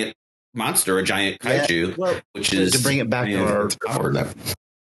a giant monster, a giant kaiju, which is to bring it back to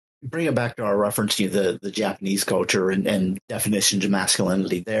our reference to the Japanese culture and definitions of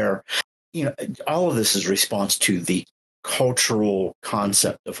masculinity there. All of this is response to the cultural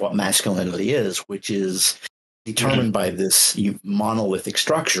concept of what masculinity is, which is determined by this monolithic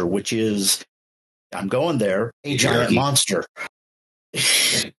structure, which is, I'm going there, a giant monster.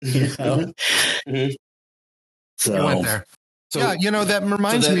 You know? So you went there. So, yeah, that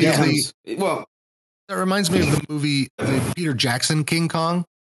reminds me of that reminds me of the movie, the Peter Jackson King Kong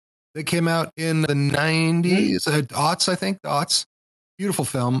that came out in the 90s, aughts, I think, the aughts. Beautiful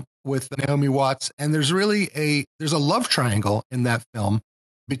film with Naomi Watts. And there's a love triangle in that film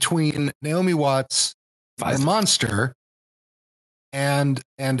between Naomi Watts, the monster, and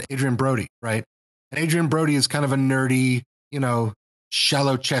Adrian Brody, right? And Adrian Brody is kind of a nerdy,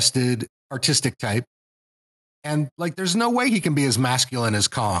 shallow-chested, artistic type. And like, there's no way he can be as masculine as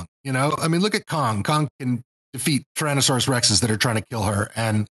Kong, I mean, look at Kong. Kong can defeat Tyrannosaurus Rexes that are trying to kill her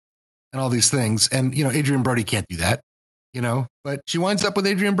and all these things. And, Adrian Brody can't do that, but she winds up with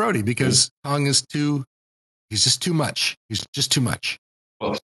Adrian Brody because Kong is he's just too much. He's just too much.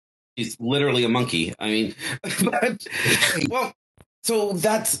 Well, he's literally a monkey. I mean, so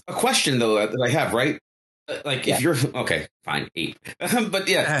that's a question though that I have, right? Like if you're, okay, fine, 8. But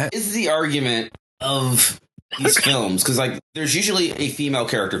yeah, is the argument of these films, because like there's usually a female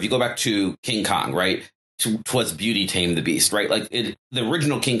character. If you go back to King Kong, right, twas beauty tamed the beast, right? Like the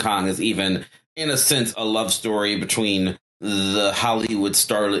original King Kong is even in a sense a love story between the Hollywood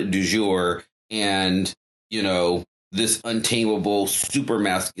starlet du jour and this untamable super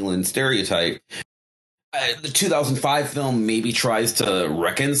masculine stereotype. The 2005 film maybe tries to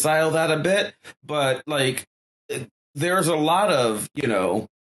reconcile that a bit, but like there's a lot of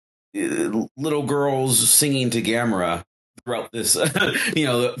little girls singing to Gamera throughout this,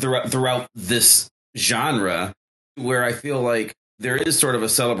 throughout this genre, where I feel like there is sort of a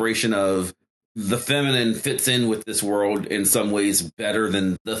celebration of the feminine fits in with this world in some ways better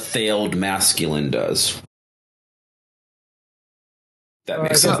than the failed masculine does. That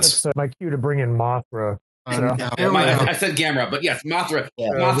makes sense. That's my cue to bring in Mothra. I said Gamera, but yes, Mothra.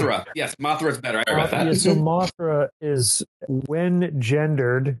 Mothra. Yes, Mothra is better. I about that. So Mothra is, when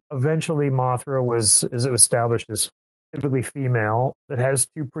gendered, eventually Mothra is established as typically female, that has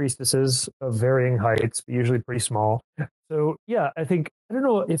 2 priestesses of varying heights, but usually pretty small. So yeah, I don't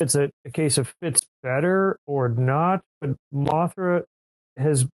know if it's a case of fits better or not, but Mothra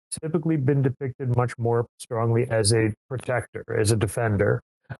has typically been depicted much more strongly as a protector, as a defender.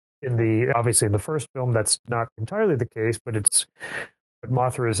 Obviously in the first film, that's not entirely the case, but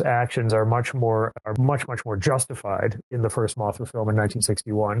Mothra's actions are much more justified in the first Mothra film in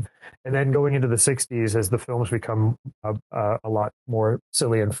 1961, and then going into the 60s as the films become a lot more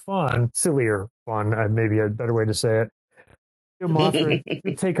sillier fun, maybe a better way to say it. Mothra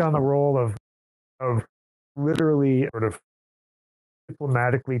take on the role of literally sort of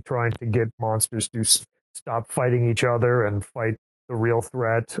diplomatically trying to get monsters to stop fighting each other and fight the real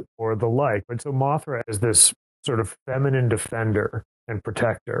threat or the like. But so Mothra is this sort of feminine defender and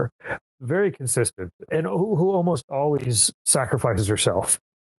protector, very consistent, and who almost always sacrifices herself,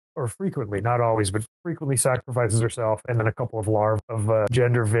 or frequently, not always, but frequently sacrifices herself, and then a couple of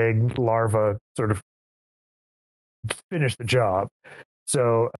gender vague larvae sort of finish the job.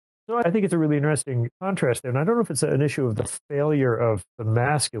 So I think it's a really interesting contrast there. And I don't know if it's an issue of the failure of the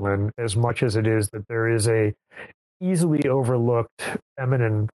masculine as much as it is that there is a easily overlooked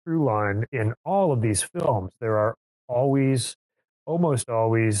feminine through line in all of these films. There are almost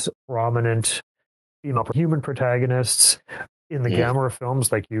always prominent female human protagonists in the Gamera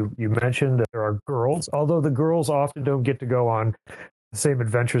films, like you mentioned, that there are girls, although the girls often don't get to go on the same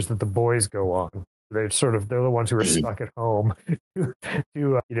adventures that the boys go on. They're the ones who are stuck at home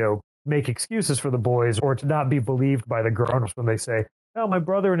to make excuses for the boys, or to not be believed by the grown-ups when they say, "Oh, my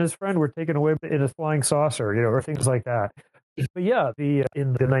brother and his friend were taken away in a flying saucer," or things like that. But yeah,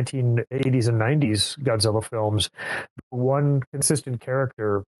 in the 1980s and 90s Godzilla films, one consistent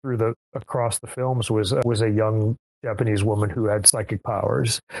character across the films was a young Japanese woman who had psychic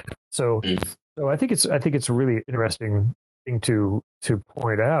powers. So I think it's a really interesting thing to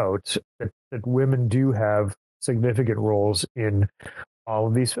point out that women do have significant roles in all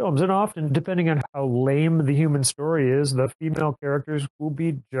of these films, and often, depending on how lame the human story is, the female characters will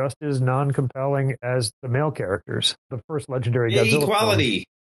be just as non-compelling as the male characters. The first legendary Godzilla equality.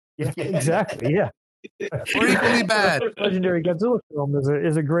 Film, yeah, exactly. Yeah, or equally bad. The first legendary Godzilla film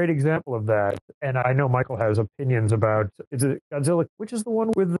is a great example of that. And I know Michael has opinions about, is it Godzilla, which is the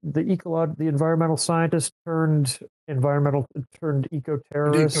one with the environmental scientist turned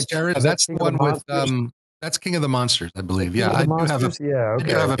eco-terrorist? That's the one with that's King of the Monsters, I believe. Yeah, I do have a. Yeah,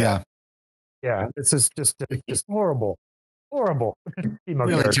 okay. Yeah. This is just horrible.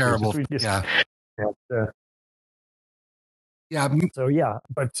 Really terrible. Yeah. So yeah,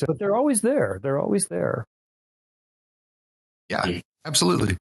 but they're always there. They're always there. Yeah,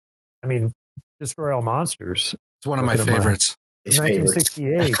 absolutely. I mean, Destroy All Monsters. It's one of my favorites.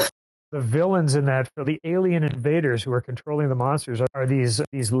 1968. The villains in that, the alien invaders who are controlling the monsters, are these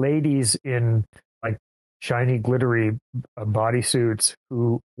ladies in like shiny, glittery bodysuits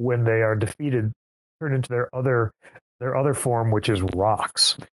who, when they are defeated, turn into their other form, which is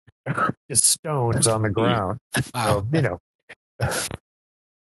rocks, just stones on the ground. Wow. So,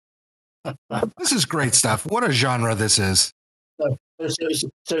 This is great stuff. What a genre this is.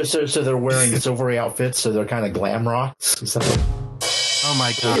 So they're wearing silvery outfits, so they're kind of glam rocks. Oh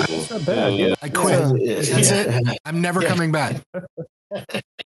my god! It's not bad. Yeah. I quit. That's it. I'm never coming back.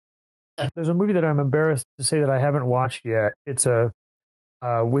 There's a movie that I'm embarrassed to say that I haven't watched yet. It's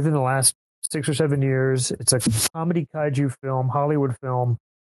within the last 6 or 7 years. It's a comedy kaiju film, Hollywood film,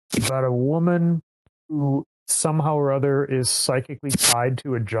 about a woman who somehow or other is psychically tied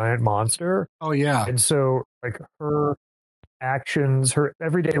to a giant monster. Oh yeah. And so like her actions, her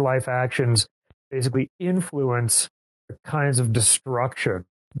everyday life actions basically influence the kinds of destruction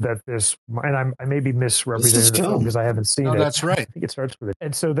that this, and I may be misrepresenting the film because I haven't seen it. That's right. I think it starts with it.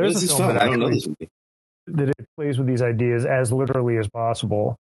 And so there's a film that it plays with these ideas as literally as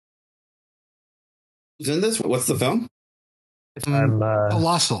possible. Who's in this? What's the film?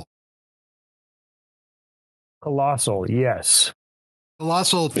 Colossal. Colossal, yes.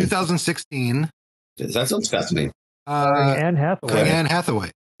 Colossal 2016. That sounds fascinating. Anne Hathaway. Anne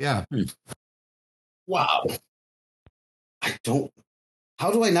Hathaway. Yeah. Wow.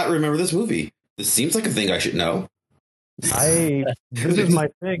 How do I not remember this movie? This seems like a thing I should know. This is my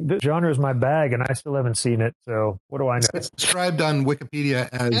thing. This genre is my bag, and I still haven't seen it. So what do I know? It's described on Wikipedia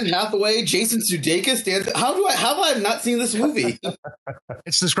as Anne Hathaway, Jason Sudeikis. How have I not seen this movie?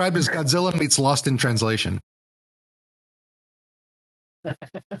 It's described as Godzilla meets Lost in Translation,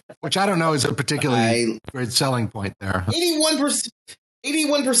 which I don't know is a particularly great selling point there.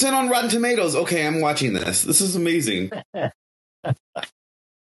 81% on Rotten Tomatoes. Okay, I'm watching this. This is amazing.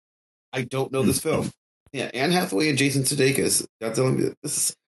 I don't know this film. Yeah, Anne Hathaway and Jason Sudeikis. Godzilla.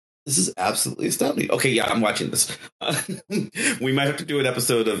 This is absolutely astounding. Okay, yeah, I'm watching this. We might have to do an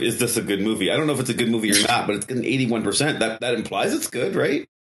episode of Is This a Good Movie? I don't know if it's a good movie or not, but it's getting 81%. That implies it's good, right?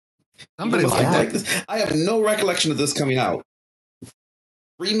 Somebody like this. I have no recollection of this coming out.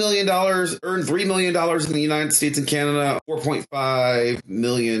 $3 million, earned $3 million in the United States and Canada, 4.5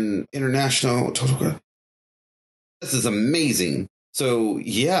 million international total. This is amazing. So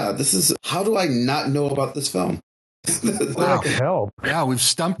yeah, how do I not know about this film? Wow. Help. Yeah, we've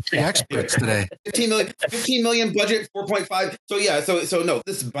stumped the experts today. 15 million budget, 4.5. So yeah, so no,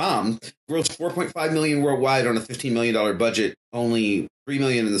 this bomb grossed 4.5 million worldwide on a $15 million budget, only 3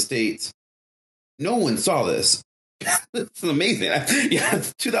 million in the States. No one saw this. It's amazing. Yeah,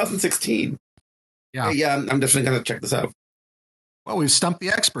 it's 2016. Yeah. Yeah, I'm definitely going to check this out. Well, we've stumped the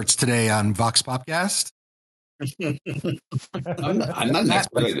experts today on Vox Popcast. I'm not an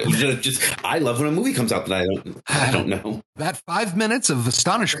expert. Just I love when a movie comes out that I don't know. That 5 minutes of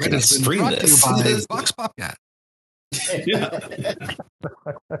astonishment has been brought to you by Vox Popcast.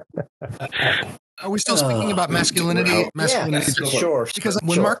 Are we still speaking about masculinity? Sure. Because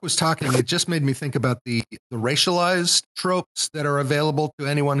when Mark was talking, it just made me think about the racialized tropes that are available to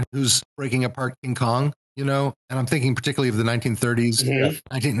anyone who's breaking apart King Kong, and I'm thinking particularly of the 1930s,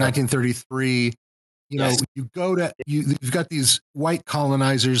 1933. You've got these white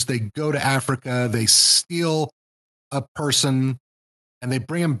colonizers, they go to Africa, they steal a person, and they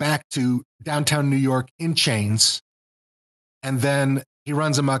bring him back to downtown New York in chains. And then he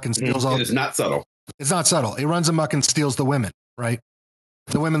runs amok and steals all. It's not subtle. It's not subtle. He runs amok and steals the women, right?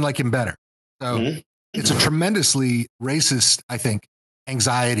 The women like him better. So it's a tremendously racist, I think,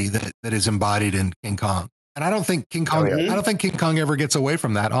 anxiety that is embodied in King Kong. And I don't think King Kong. I don't think King Kong ever gets away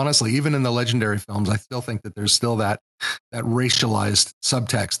from that. Honestly, even in the legendary films, I still think that there's still that racialized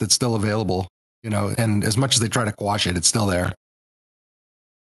subtext that's still available. And as much as they try to quash it, it's still there.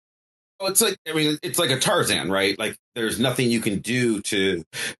 Well, it's like a Tarzan, right? Like there's nothing you can do to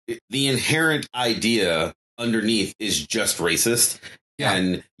the inherent idea underneath is just racist. Yeah.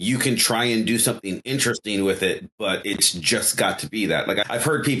 And you can try and do something interesting with it, but it's just got to be that. Like I've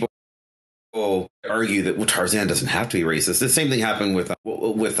heard people argue that Tarzan doesn't have to be racist. The same thing happened with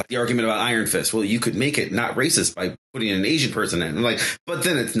the argument about Iron Fist. Well, you could make it not racist by putting an Asian person in. But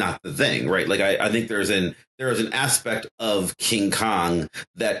then it's not the thing, right? Like I think there is an aspect of King Kong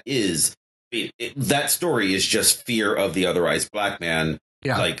that is that story is just fear of the otherized black man.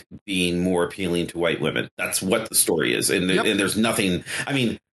 Yeah. Like being more appealing to white women. That's what the story is. And there's nothing. I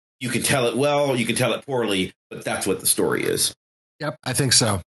mean, you can tell it well, you can tell it poorly, but that's what the story is. Yep, I think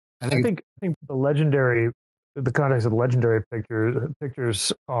so. I think the context of the legendary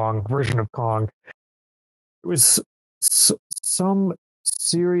pictures Kong version of Kong, it was some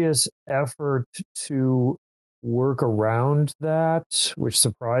serious effort to work around that, which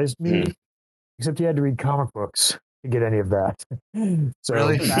surprised me. Except you had to read comic books to get any of that. So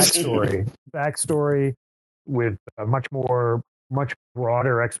Really? backstory with a much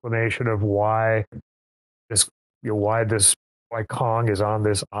broader explanation of why why Kong is on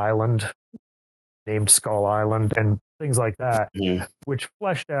this island named Skull Island and things like that, which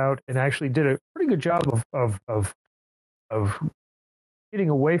fleshed out and actually did a pretty good job of getting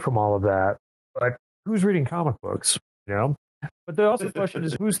away from all of that. But who's reading comic books? You know. But the question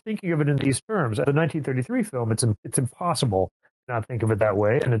is, who's thinking of it in these terms? As a 1933 film, it's impossible to not think of it that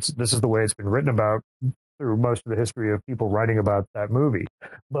way, and this is the way it's been written about through most of the history of people writing about that movie.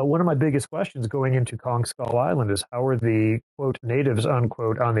 But one of my biggest questions going into Kong Skull Island is, how are the quote natives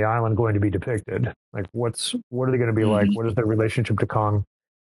unquote on the island going to be depicted? Like, what are they going to be like? What is their relationship to Kong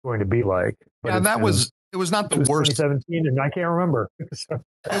going to be like? But it was not the worst. 2017, and I can't remember. So,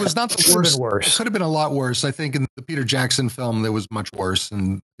 it was not the worst. It could have been a lot worse. I think in the Peter Jackson film, there was much worse.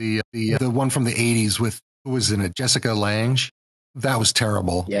 And the one from the 80s with, who was in it? Jessica Lange. That was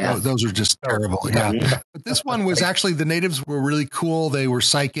terrible. Yeah. Those are just terrible. Yeah. But this one was actually, the natives were really cool. They were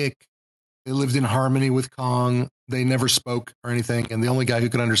psychic. They lived in harmony with Kong. They never spoke or anything. And the only guy who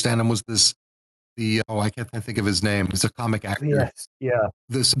could understand them was I can't think of his name. He's a comic actor. Yes. Yeah.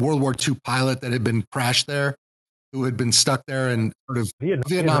 This World War II pilot that had been crashed there, who had been stuck there, and sort of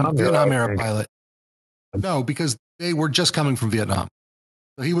Vietnam era pilot. No, because they were just coming from Vietnam.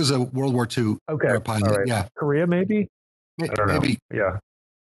 So he was a World War II era pilot. Right. Yeah. Korea, maybe? I don't know. Maybe. Yeah.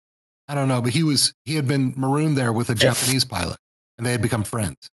 I don't know, but he had been marooned there with a Japanese pilot, and they had become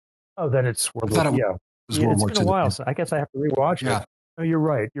friends. Oh, then it's World War II. Yeah. It's been a while, so I guess I have to rewatch it. Oh, you're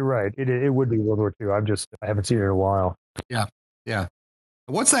right. It would be World War II. I haven't seen it in a while. Yeah. Yeah.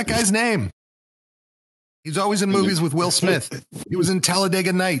 What's that guy's name? He's always in movies with Will Smith. He was in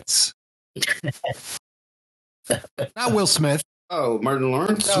Talladega Nights. Not Will Smith. Oh, Martin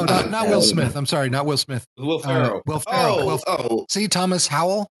Lawrence? No, not Will Smith. I'm sorry, not Will Smith. Will Ferrell. Will Ferrell. See, Thomas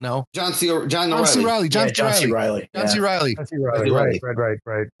Howell? No. John C. Reilly. John C. Reilly. John C. Reilly.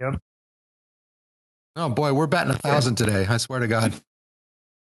 Right. Yep. Oh boy, we're batting 1,000 today. I swear to God.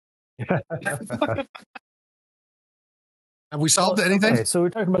 Have we solved anything? Okay, so we're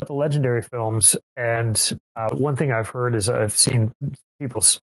talking about the legendary films, and one thing I've heard is I've seen people.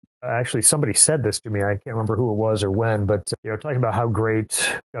 Actually, somebody said this to me. I can't remember who it was or when, but talking about how great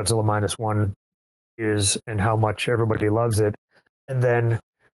Godzilla -1 is and how much everybody loves it, and then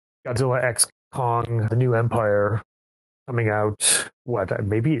Godzilla X Kong: The New Empire coming out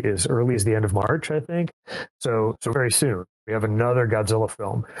maybe as early as the end of March, I think. So very soon we have another Godzilla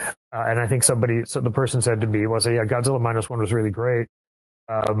film, and I think the person said to me, "Well, yeah, Godzilla -1 was really great."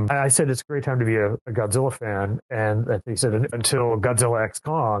 I said it's a great time to be a Godzilla fan, and they said until Godzilla X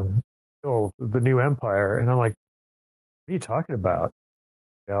Kong, until The New Empire, and I'm like, what are you talking about?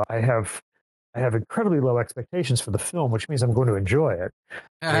 I have incredibly low expectations for the film, which means I'm going to enjoy it.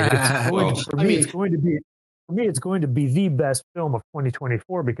 For me, it's going to be the best film of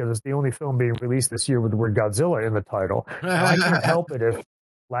 2024 because it's the only film being released this year with the word Godzilla in the title. Now, I can't help it if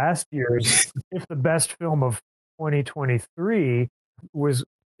the best film of 2023 is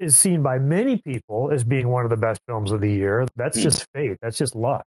seen by many people as being one of the best films of the year. That's just fate. That's just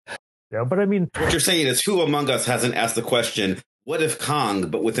luck. But I mean, what you're saying is, who among us hasn't asked the question, what if Kong,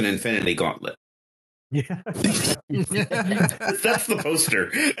 but with an infinity gauntlet? Yeah. That's the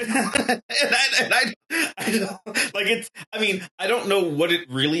poster. I don't know what it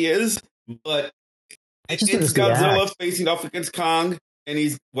really is, but it's Godzilla facing off against Kong, and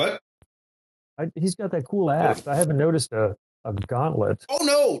he's what? He's got that cool axe. I haven't noticed a gauntlet. Oh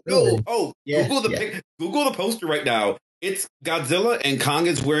no! Oh, yeah, Google the poster right now. It's Godzilla, and Kong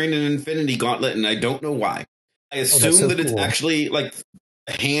is wearing an infinity gauntlet, and I don't know why. I assume that it's actually like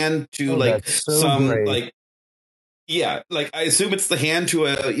a hand to I assume it's the hand to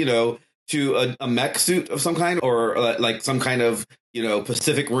a mech suit of some kind, or like some kind of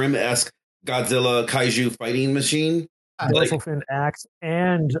Pacific Rim-esque Godzilla kaiju fighting machine. Dorsal fin axe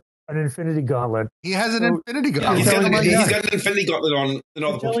and an infinity gauntlet. He has an infinity gauntlet. He's got an infinity gauntlet on in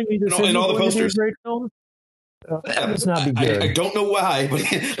all the posters. Great film? It's not be good. I don't know why,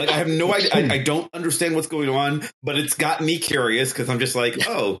 but I have no idea. I don't understand what's going on, but it's got me curious because I'm just like,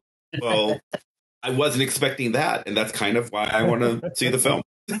 oh, well, I wasn't expecting that, and that's kind of why I want to see the film.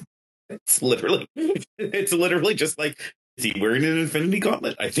 It's literally just like, is he wearing an infinity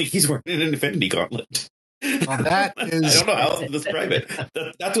gauntlet? I think he's wearing an infinity gauntlet. Well, that is. I don't know how else to describe it.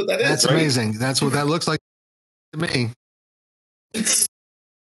 That's what that is. That's right? amazing. That's what that looks like to me.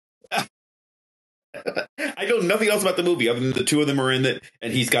 I know nothing else about the movie other than the two of them are in it,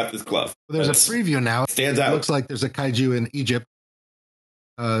 and he's got this glove. There's a preview now. Stands It out. looks like there's a kaiju in Egypt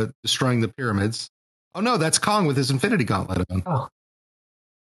destroying the pyramids. Oh no, that's Kong with his Infinity Gauntlet on. Oh.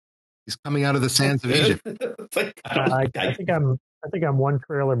 He's coming out of the sands of Egypt. I think I'm one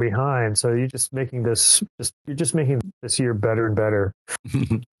trailer behind. So you're just making this year better and better.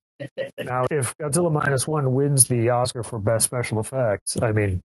 Now, if Godzilla -1 wins the Oscar for Best Special Effects, I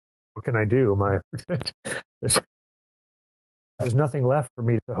mean, what can I do? There's nothing left for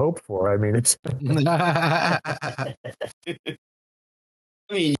me to hope for. I mean, it's.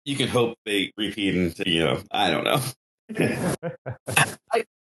 I mean, you can hope they repeat and, I don't know.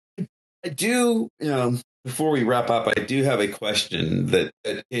 I do, before we wrap up, I do have a question that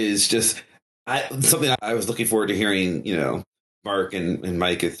is just something I was looking forward to hearing, Mark and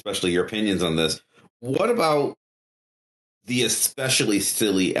Mike, especially your opinions on this. What about the especially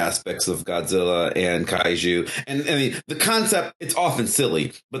silly aspects of Godzilla and Kaiju? And I mean, the concept, it's often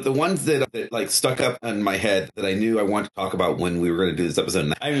silly, but the ones that like stuck up in my head that I knew I wanted to talk about when we were going to do this episode,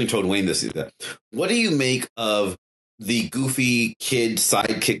 and I haven't even told Wayne this either. What do you make of the goofy kid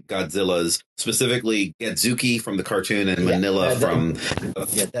sidekick Godzillas, specifically Godzuki from the cartoon and Manila from...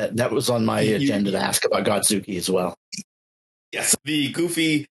 that was on my agenda to ask about Godzuki as well. Yes, the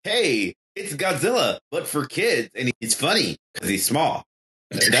goofy, hey, it's Godzilla, but for kids, and he's funny because he's small.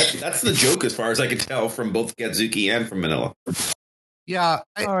 That's the joke as far as I can tell from both Godzuki and from Manila. Yeah.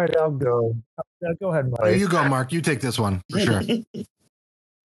 All right, I'll go. Go ahead, Mike. You go, Mark. You take this one for sure.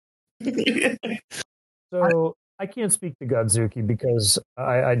 So I can't speak to Godzuki because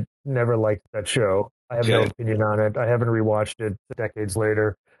I never liked that show. I have no opinion on it. I haven't rewatched it decades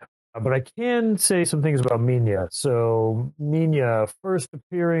later. But I can say some things about Minya. So Minya first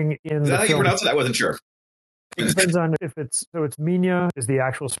appearing in... Is that how you pronounce it? I wasn't sure. It depends on if it's... So it's Minya is the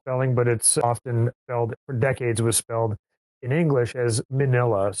actual spelling, but it's often spelled, for decades it was spelled in English as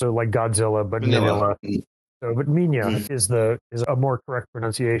Manila. So like Godzilla, but Manila. So, but Minya is a more correct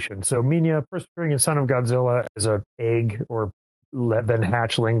pronunciation. So Minya first appearing in Son of Godzilla as an egg or then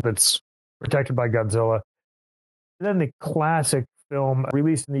hatchling that's protected by Godzilla. And then the classic film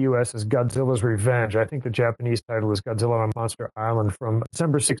released in the U.S. is Godzilla's Revenge. I think the Japanese title is Godzilla on Monster Island from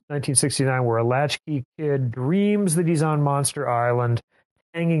December 6, 1969, where a latchkey kid dreams that he's on Monster Island,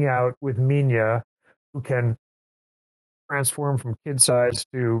 hanging out with Minya, who can transform from kid size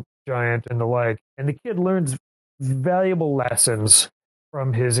to giant and the like. And the kid learns valuable lessons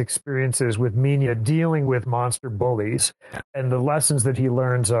from his experiences with Minya dealing with monster bullies. And the lessons that he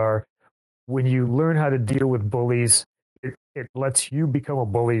learns are, when you learn how to deal with bullies, it lets you become a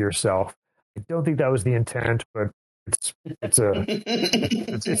bully yourself. I don't think that was the intent, but it's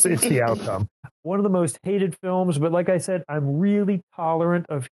the outcome. One of the most hated films, but like I said, I'm really tolerant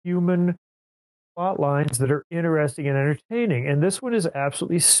of human plot lines that are interesting and entertaining. And this one is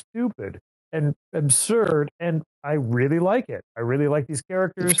absolutely stupid and absurd, and I really like it. I really like these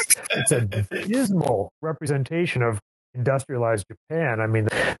characters. It's a dismal representation of industrialized Japan. I mean,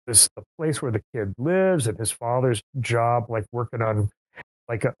 the place where the kid lives and his father's job, like working on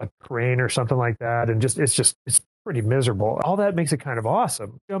like a crane or something like that, and it's pretty miserable. All that makes it kind of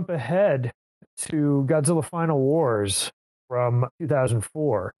awesome. Jump ahead to Godzilla Final Wars from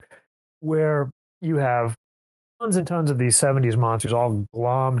 2004, where you have tons and tons of these 70s monsters all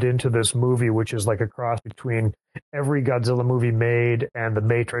glommed into this movie, which is like a cross between every Godzilla movie made and The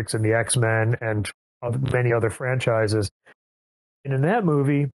Matrix and the X-Men and many other franchises. And in that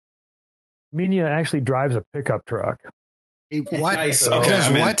movie, Minya actually drives a pickup truck. What? Nice. So, okay,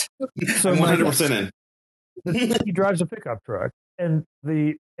 I'm what? I'm 100% in. He drives a pickup truck, and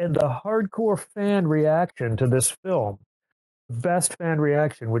the hardcore fan reaction to this film, the best fan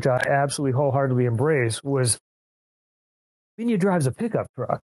reaction, which I absolutely wholeheartedly embrace, was Minya drives a pickup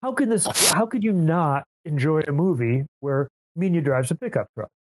truck. How could you not enjoy a movie where Minya drives a pickup truck?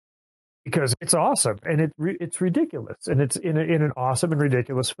 Because it's awesome and it's ridiculous, and it's in an awesome and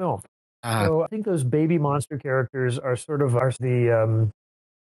ridiculous film. So I think those baby monster characters are sort of first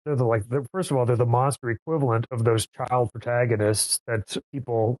of all, they're the monster equivalent of those child protagonists that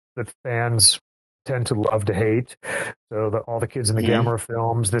fans tend to love to hate. So all the kids in the Gamera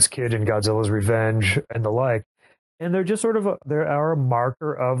films, this kid in Godzilla's Revenge, and the like. And they're just they are a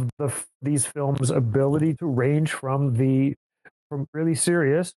marker of these films' ability to range from really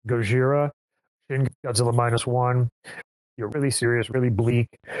serious Gojira, Shin Godzilla -1, you're really serious, really bleak,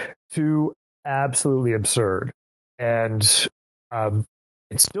 to absolutely absurd. And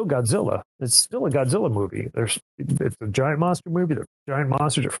it's still Godzilla. It's still a Godzilla movie. It's a giant monster movie. The giant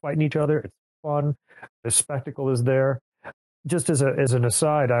monsters are fighting each other. It's fun. The spectacle is there. Just as an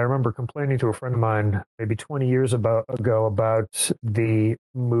aside, I remember complaining to a friend of mine maybe 20 years ago about the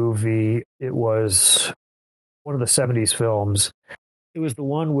movie. It was one of the 70s films. It was the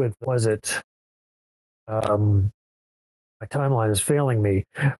one with, was it? My timeline is failing me.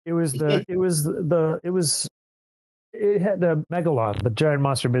 It had the Megalon, the giant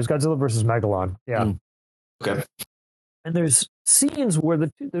monster. But it was Godzilla versus Megalon. Yeah. Okay. And there's scenes where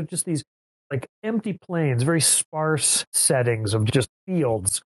they're just these like empty plains, very sparse settings of just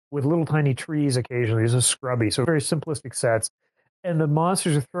fields with little tiny trees occasionally. It's a scrubby, so very simplistic sets. And the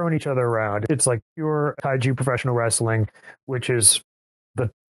monsters are throwing each other around. It's like pure Kaiju professional wrestling, which is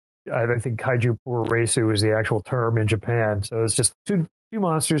I think Kaiju Puroresu is the actual term in Japan. So it's just two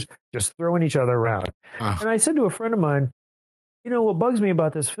monsters just throwing each other around. And I said to a friend of mine, what bugs me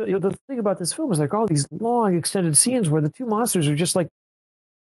about this, the thing about this film is like all these long extended scenes where the two monsters are just like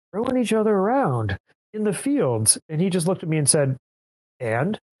throwing each other around in the fields. And he just looked at me and said,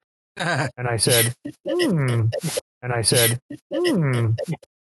 and I said, And I said,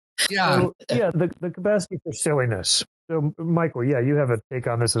 Yeah. So, yeah, the capacity for silliness. So, Michael, yeah, you have a take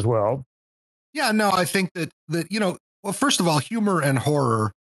on this as well. Yeah, no, I think that well, first of all, humor and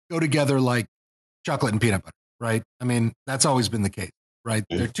horror go together like chocolate and peanut butter, right? I mean, that's always been the case, right?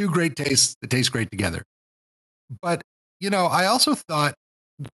 They're two great tastes that taste great together. But, I also thought,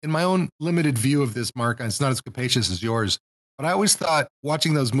 in my own limited view of this, Mark, and it's not as capacious as yours, but I always thought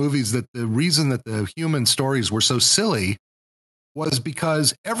watching those movies that the reason that the human stories were so silly was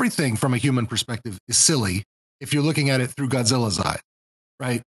because everything from a human perspective is silly if you're looking at it through Godzilla's eye,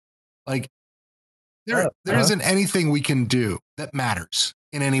 right? Like there isn't anything we can do that matters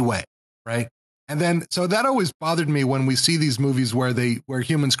in any way, right? And then, so that always bothered me when we see these movies where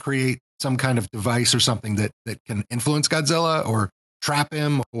humans create some kind of device or something that can influence Godzilla or trap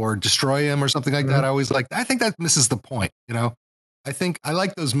him or destroy him or something like that. I think that misses the point, I think I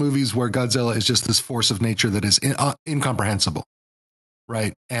like those movies where Godzilla is just this force of nature that is incomprehensible.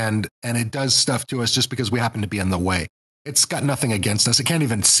 Right. And it does stuff to us just because we happen to be in the way. It's got nothing against us. It can't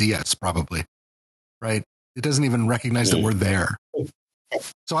even see us, probably. Right. It doesn't even recognize that we're there.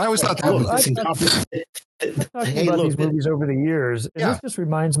 So I always thought that was talking about these movies over the years, and this just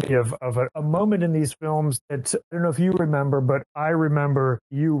reminds me of a moment in these films that I don't know if you remember, but I remember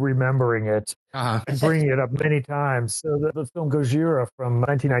you remembering it and bringing it up many times. So the film Gojira from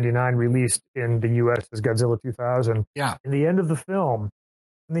 1999, released in the U.S. as Godzilla 2000. Yeah. In the end of the film,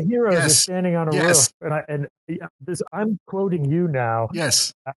 and the heroes are standing on a roof, and I'm quoting you now.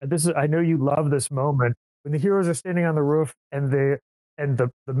 Yes. I know you love this moment when the heroes are standing on the roof and the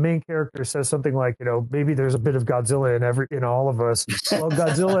main character says something like, maybe there's a bit of Godzilla in all of us. Well,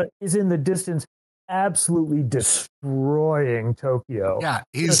 Godzilla is in the distance, absolutely destroying Tokyo. Yeah,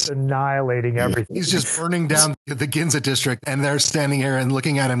 he's just annihilating everything. He's just burning down the Ginza district, and they're standing here and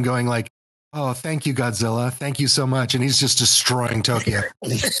looking at him, going like, "Oh, thank you, Godzilla, thank you so much," and he's just destroying Tokyo.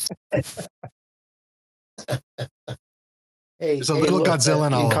 There's a little Godzilla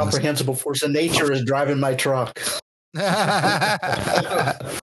in all of us. Incomprehensible force of nature is driving my truck. So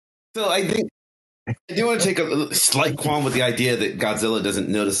I think I do want to take a slight qualm with the idea that Godzilla doesn't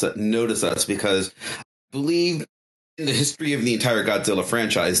notice us, because I believe in the history of the entire Godzilla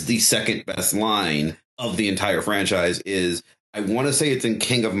franchise, the second best line of the entire franchise is, I want to say it's in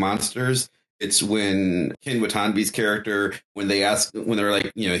King of Monsters. It's when Ken Watanabe's character, when they're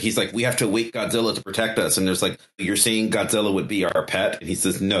like, he's like, we have to wait Godzilla to protect us. And there's like, you're saying Godzilla would be our pet? And he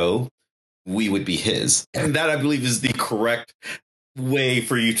says, no, we would be his. And that, I believe, is the correct way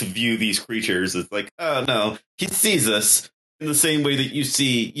for you to view these creatures. It's like, oh, no, he sees us in the same way that you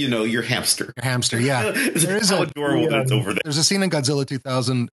see, your hamster. Your hamster, yeah. There is how adorable that's over there. There's a scene in Godzilla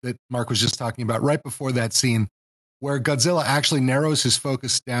 2000 that Mark was just talking about right before that scene where Godzilla actually narrows his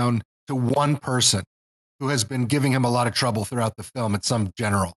focus down to one person who has been giving him a lot of trouble throughout the film. It's some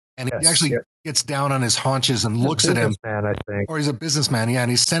general. And he actually gets down on his haunches and looks at him. I think. Or he's a businessman, yeah. And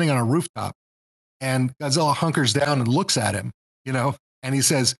he's standing on a rooftop. And Godzilla hunkers down and looks at him, and he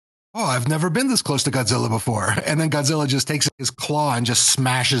says, "Oh, I've never been this close to Godzilla before." And then Godzilla just takes his claw and just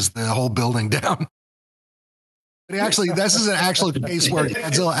smashes the whole building down. But this is an actual case where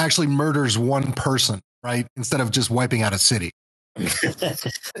Godzilla actually murders one person, right? Instead of just wiping out a city.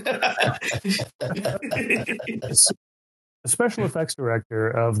 The special effects director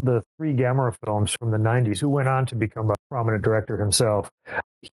of the 3 Gamera films from the 90s, who went on to become a prominent director himself,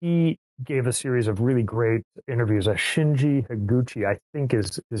 he gave a series of really great interviews. Shinji Higuchi, I think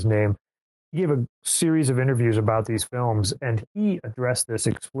is his name. gave a series of interviews about these films, and he addressed this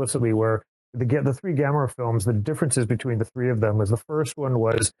explicitly. Where the three Gamera films, the differences between the three of them was the first one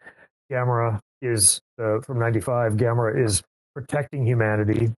was Gamera is from '95. Gamera is protecting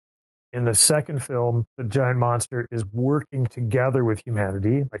humanity. In the second film, the giant monster is working together with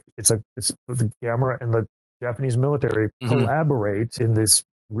humanity. Like it's the Gamera and the Japanese military collaborate in this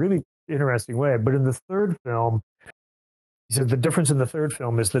really interesting way. But in the third film, he said the difference in the third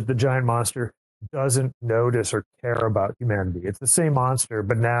film is that the giant monster doesn't notice or care about humanity. It's the same monster,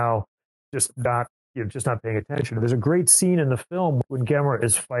 but now just not paying attention. There's a great scene in the film when Gamera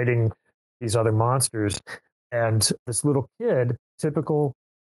is fighting these other monsters, and this little kid, typical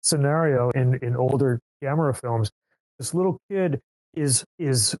scenario in older Gamera films, this little kid is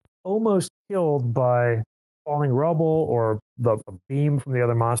almost killed by falling rubble or the beam from the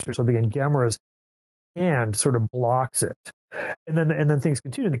other monster. So again, Gamera's hand sort of blocks it. And then things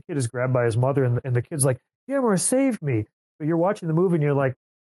continue. The kid is grabbed by his mother, and the kid's like, Gamera saved me. But you're watching the movie and you're like,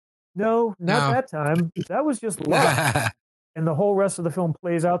 no, not that time. That was just luck. And the whole rest of the film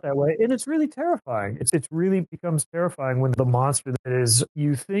plays out that way. And it's really terrifying. It really becomes terrifying when the monster that is,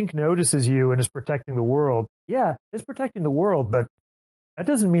 you think notices you and is protecting the world. Yeah, it's protecting the world, but that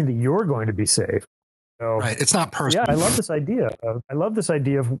doesn't mean that you're going to be safe. So, right. It's not personal. Yeah, I love this idea. Of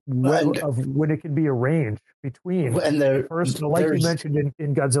when it can be arranged between the personal, like you mentioned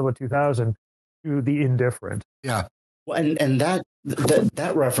in Godzilla 2000, to the indifferent. Yeah. Well, and that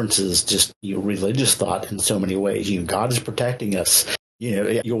references just religious thought in so many ways. God is protecting us.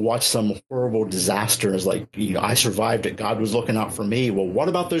 You'll watch some horrible disaster as like, I survived it. God was looking out for me. Well, what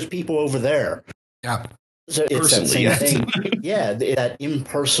about those people over there? Yeah. So it's that same thing. Yeah, that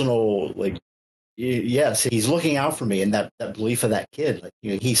impersonal, like, yes, he's looking out for me, and that belief of that kid, like,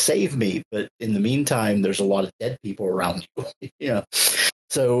 he saved me, but in the meantime, there's a lot of dead people around you.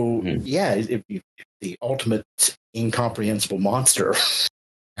 So yeah, the ultimate incomprehensible monster.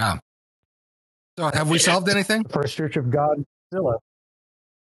 Yeah. So have we solved anything? First Church of Godzilla. No,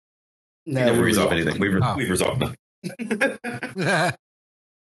 we never resolved anything. We've resolved nothing.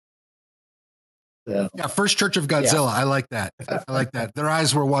 Yeah, First Church of Godzilla. Yeah. I like that. Their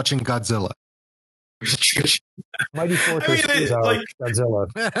eyes were watching Godzilla. Mighty Fortress is like Godzilla.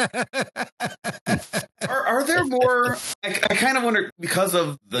 Are there more? I kind of wonder, because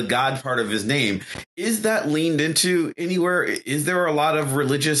of the God part of his name, is that leaned into anywhere? Is there a lot of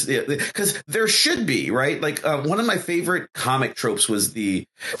religious? Because there should be, right? Like one of my favorite comic tropes was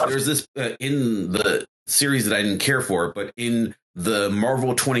there's this in the series that I didn't care for, but in the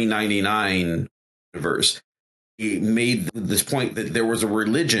Marvel 2099 universe, he made this point that there was a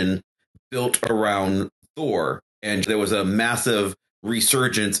religion built around Thor, and there was a massive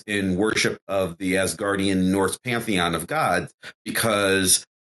resurgence in worship of the Asgardian Norse pantheon of gods because,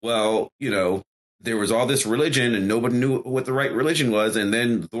 well, there was all this religion and nobody knew what the right religion was. And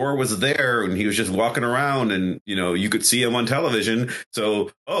then Thor was there and he was just walking around and, you could see him on television.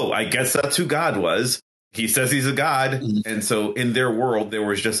 So, I guess that's who God was. He says he's a god. And so in their world, there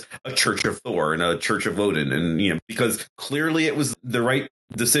was just a Church of Thor and a Church of Odin. And, because clearly it was the right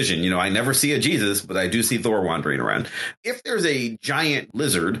decision. I never see a Jesus, but I do see Thor wandering around. If there's a giant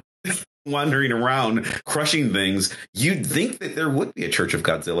lizard wandering around crushing things, you'd think that there would be a Church of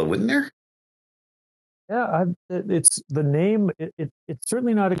Godzilla, wouldn't there? Yeah, it's the name. It's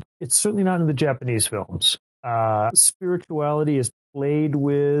certainly not. It's certainly not in the Japanese films. Spirituality is played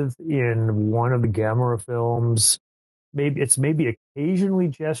with in one of the Gamera films. Maybe occasionally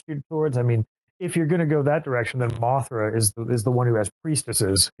gestured towards. I mean, if you're going to go that direction, then Mothra is the one who has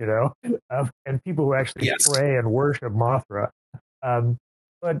priestesses, and people who actually pray and worship Mothra.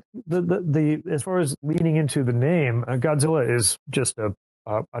 But the as far as leaning into the name, Godzilla is just an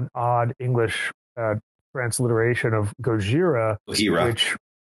odd English transliteration of Gojira,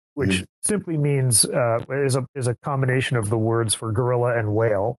 which simply means is a combination of the words for gorilla and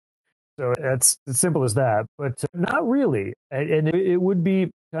whale. So that's as simple as that, but not really. And it would be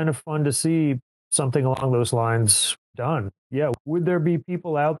kind of fun to see something along those lines done. Yeah. Would there be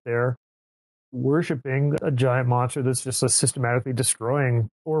people out there worshiping a giant monster that's just systematically destroying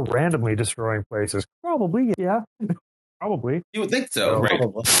or randomly destroying places? Probably. Yeah. Probably. You would think so, right?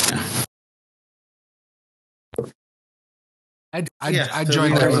 Probably. I'd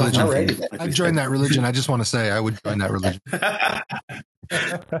join that religion. I'd join that religion. I just want to say I would join that religion.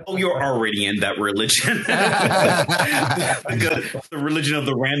 You're already in that religion. The religion of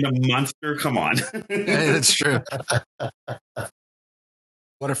the random monster. Come on. Hey, that's true.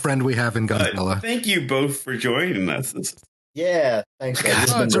 What a friend we have in Godzilla. Thank you both for joining us. Yeah, thanks.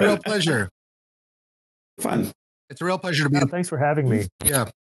 It's a real pleasure. Fun. It's a real pleasure to be. Thanks for having me. Yeah,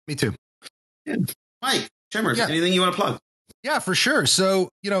 me too. Yeah. Mike, Chemmers, anything you want to plug? Yeah, for sure. So,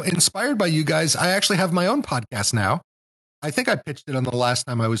 inspired by you guys, I actually have my own podcast now. I think I pitched it on the last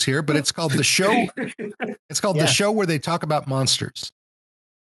time I was here, but it's called The Show. It's called The Show, where they talk about monsters.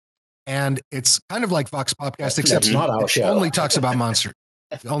 And it's kind of like Vox Podcast, except it's not our show. Only talks about monsters.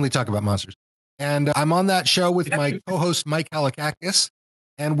 Only talk about monsters. And I'm on that show with my co-host, Mike Halakakis.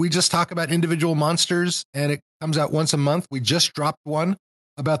 And we just talk about individual monsters. And it comes out once a month. We just dropped one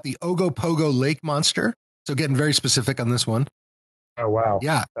about the Ogopogo Lake monster. So getting very specific on this one. Oh, wow.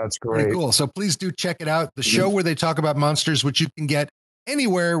 Yeah. That's great. Pretty cool. So please do check it out. The show where they talk about monsters, which you can get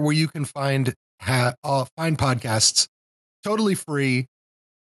anywhere where you can find podcasts, totally free,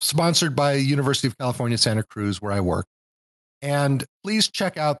 sponsored by University of California, Santa Cruz, where I work. And please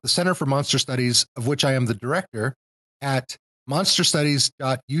check out the Center for Monster Studies, of which I am the director, at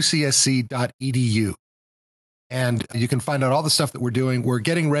monsterstudies.ucsc.edu. And you can find out all the stuff that we're doing. We're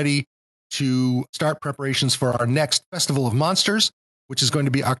getting ready to start preparations for our next Festival of Monsters, which is going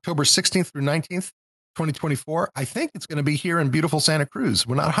to be October 16th through 19th, 2024. I think it's going to be here in beautiful Santa Cruz.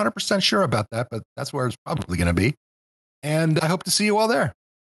 We're not 100% sure about that, but that's where it's probably going to be. And I hope to see you all there.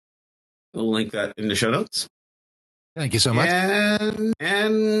 We'll link that in the show notes. Thank you so much.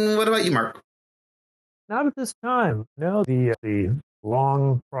 And what about you, Mark? Not at this time. No, the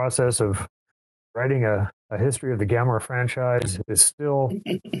long process of writing a history of the Gamera franchise is still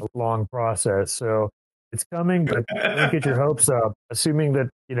a long process. So it's coming, but don't get your hopes up, assuming that,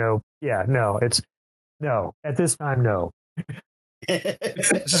 at this time, no.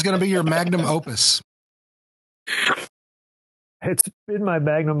 This is going to be your magnum opus. It's been my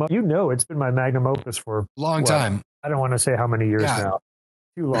magnum. It's been my magnum opus for long time. I don't want to say how many years now.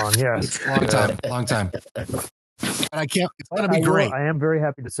 Too long, yes. Long time. But I can't. It's going to be great. I am very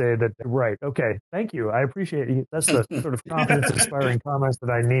happy to say that. Right. Okay. Thank you. I appreciate you. That's the sort of confidence-inspiring comments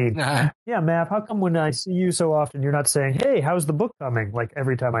that I need. Yeah, Mav. How come when I see you so often, you're not saying, "Hey, how's the book coming?" Like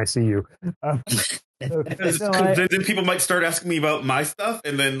every time I see you. Then people might start asking me about my stuff,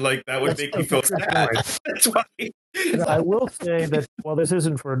 and then that would make me feel sad. That's why. I will say that while this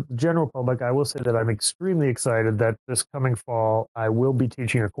isn't for the general public, I will say that I'm extremely excited that this coming fall I will be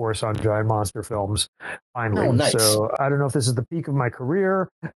teaching a course on giant monster films. Finally, nice. So I don't know if this is the peak of my career,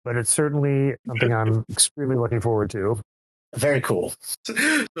 but it's certainly something I'm extremely looking forward to. Very cool. So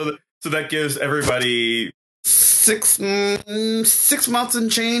that gives everybody 6 months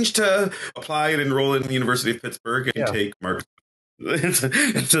and change to apply and enroll in the University of Pittsburgh and take Mark. It's a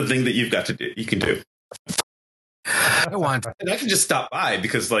thing that you've got to do. You can do. I want, and I can just stop by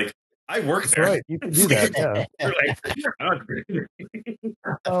because I work there. Right, you can do that. Yeah. And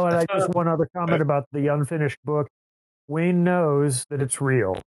I just one other comment about the unfinished book. Wayne knows that it's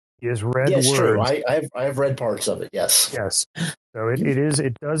real. He has read words. True. I've read parts of it. Yes. So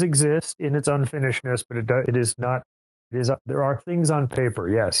it does exist in its unfinishedness, but it is not. It is. There are things on paper.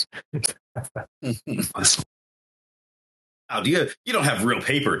 Yes. Oh, you don't have real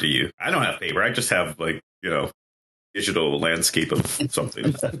paper, do you? I don't have paper. I just have digital landscape of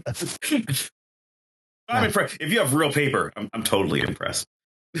something. I'm impressed. If you have real paper, I'm totally impressed.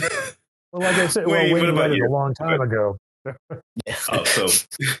 Well, like I said, Wayne read it a long time ago. So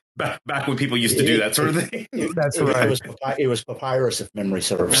back when people used to do that sort of thing. That's right. It was papyrus, if memory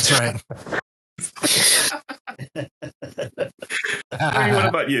serves. That's right. What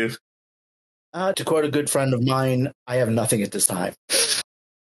about you? To quote a good friend of mine, I have nothing at this time.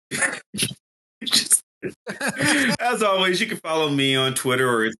 As always, you can follow me on Twitter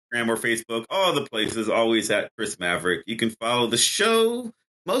or Instagram or Facebook, all the places, always at Chris Maverick. You can follow the show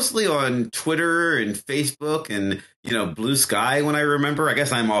mostly on Twitter and Facebook and, Blue Sky when I remember. I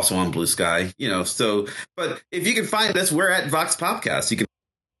guess I'm also on Blue Sky, but if you can find us, we're at Vox Podcast. You can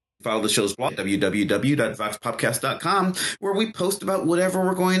follow the show's blog, www.voxpodcast.com, where we post about whatever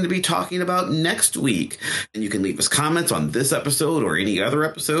we're going to be talking about next week. And you can leave us comments on this episode or any other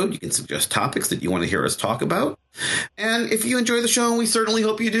episode. You can suggest topics that you want to hear us talk about. And if you enjoy the show, and we certainly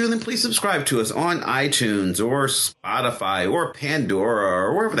hope you do, then please subscribe to us on iTunes or Spotify or Pandora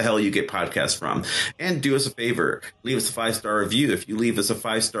or wherever the hell you get podcasts from. And do us a favor, leave us a 5-star review. If you leave us a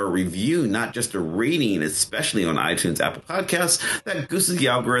 5-star review, not just a rating, especially on iTunes, Apple Podcasts, that gooses the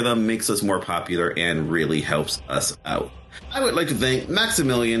algorithm, makes us more popular, and really helps us out. I would like to thank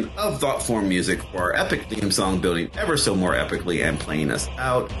Maximilian of Thoughtform Music for our epic theme song, building ever so more epically and playing us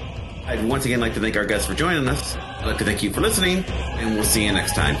out. I'd once again like to thank our guests for joining us. I'd like to thank you for listening, and we'll see you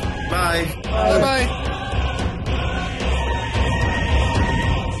next time. Bye. Bye-bye.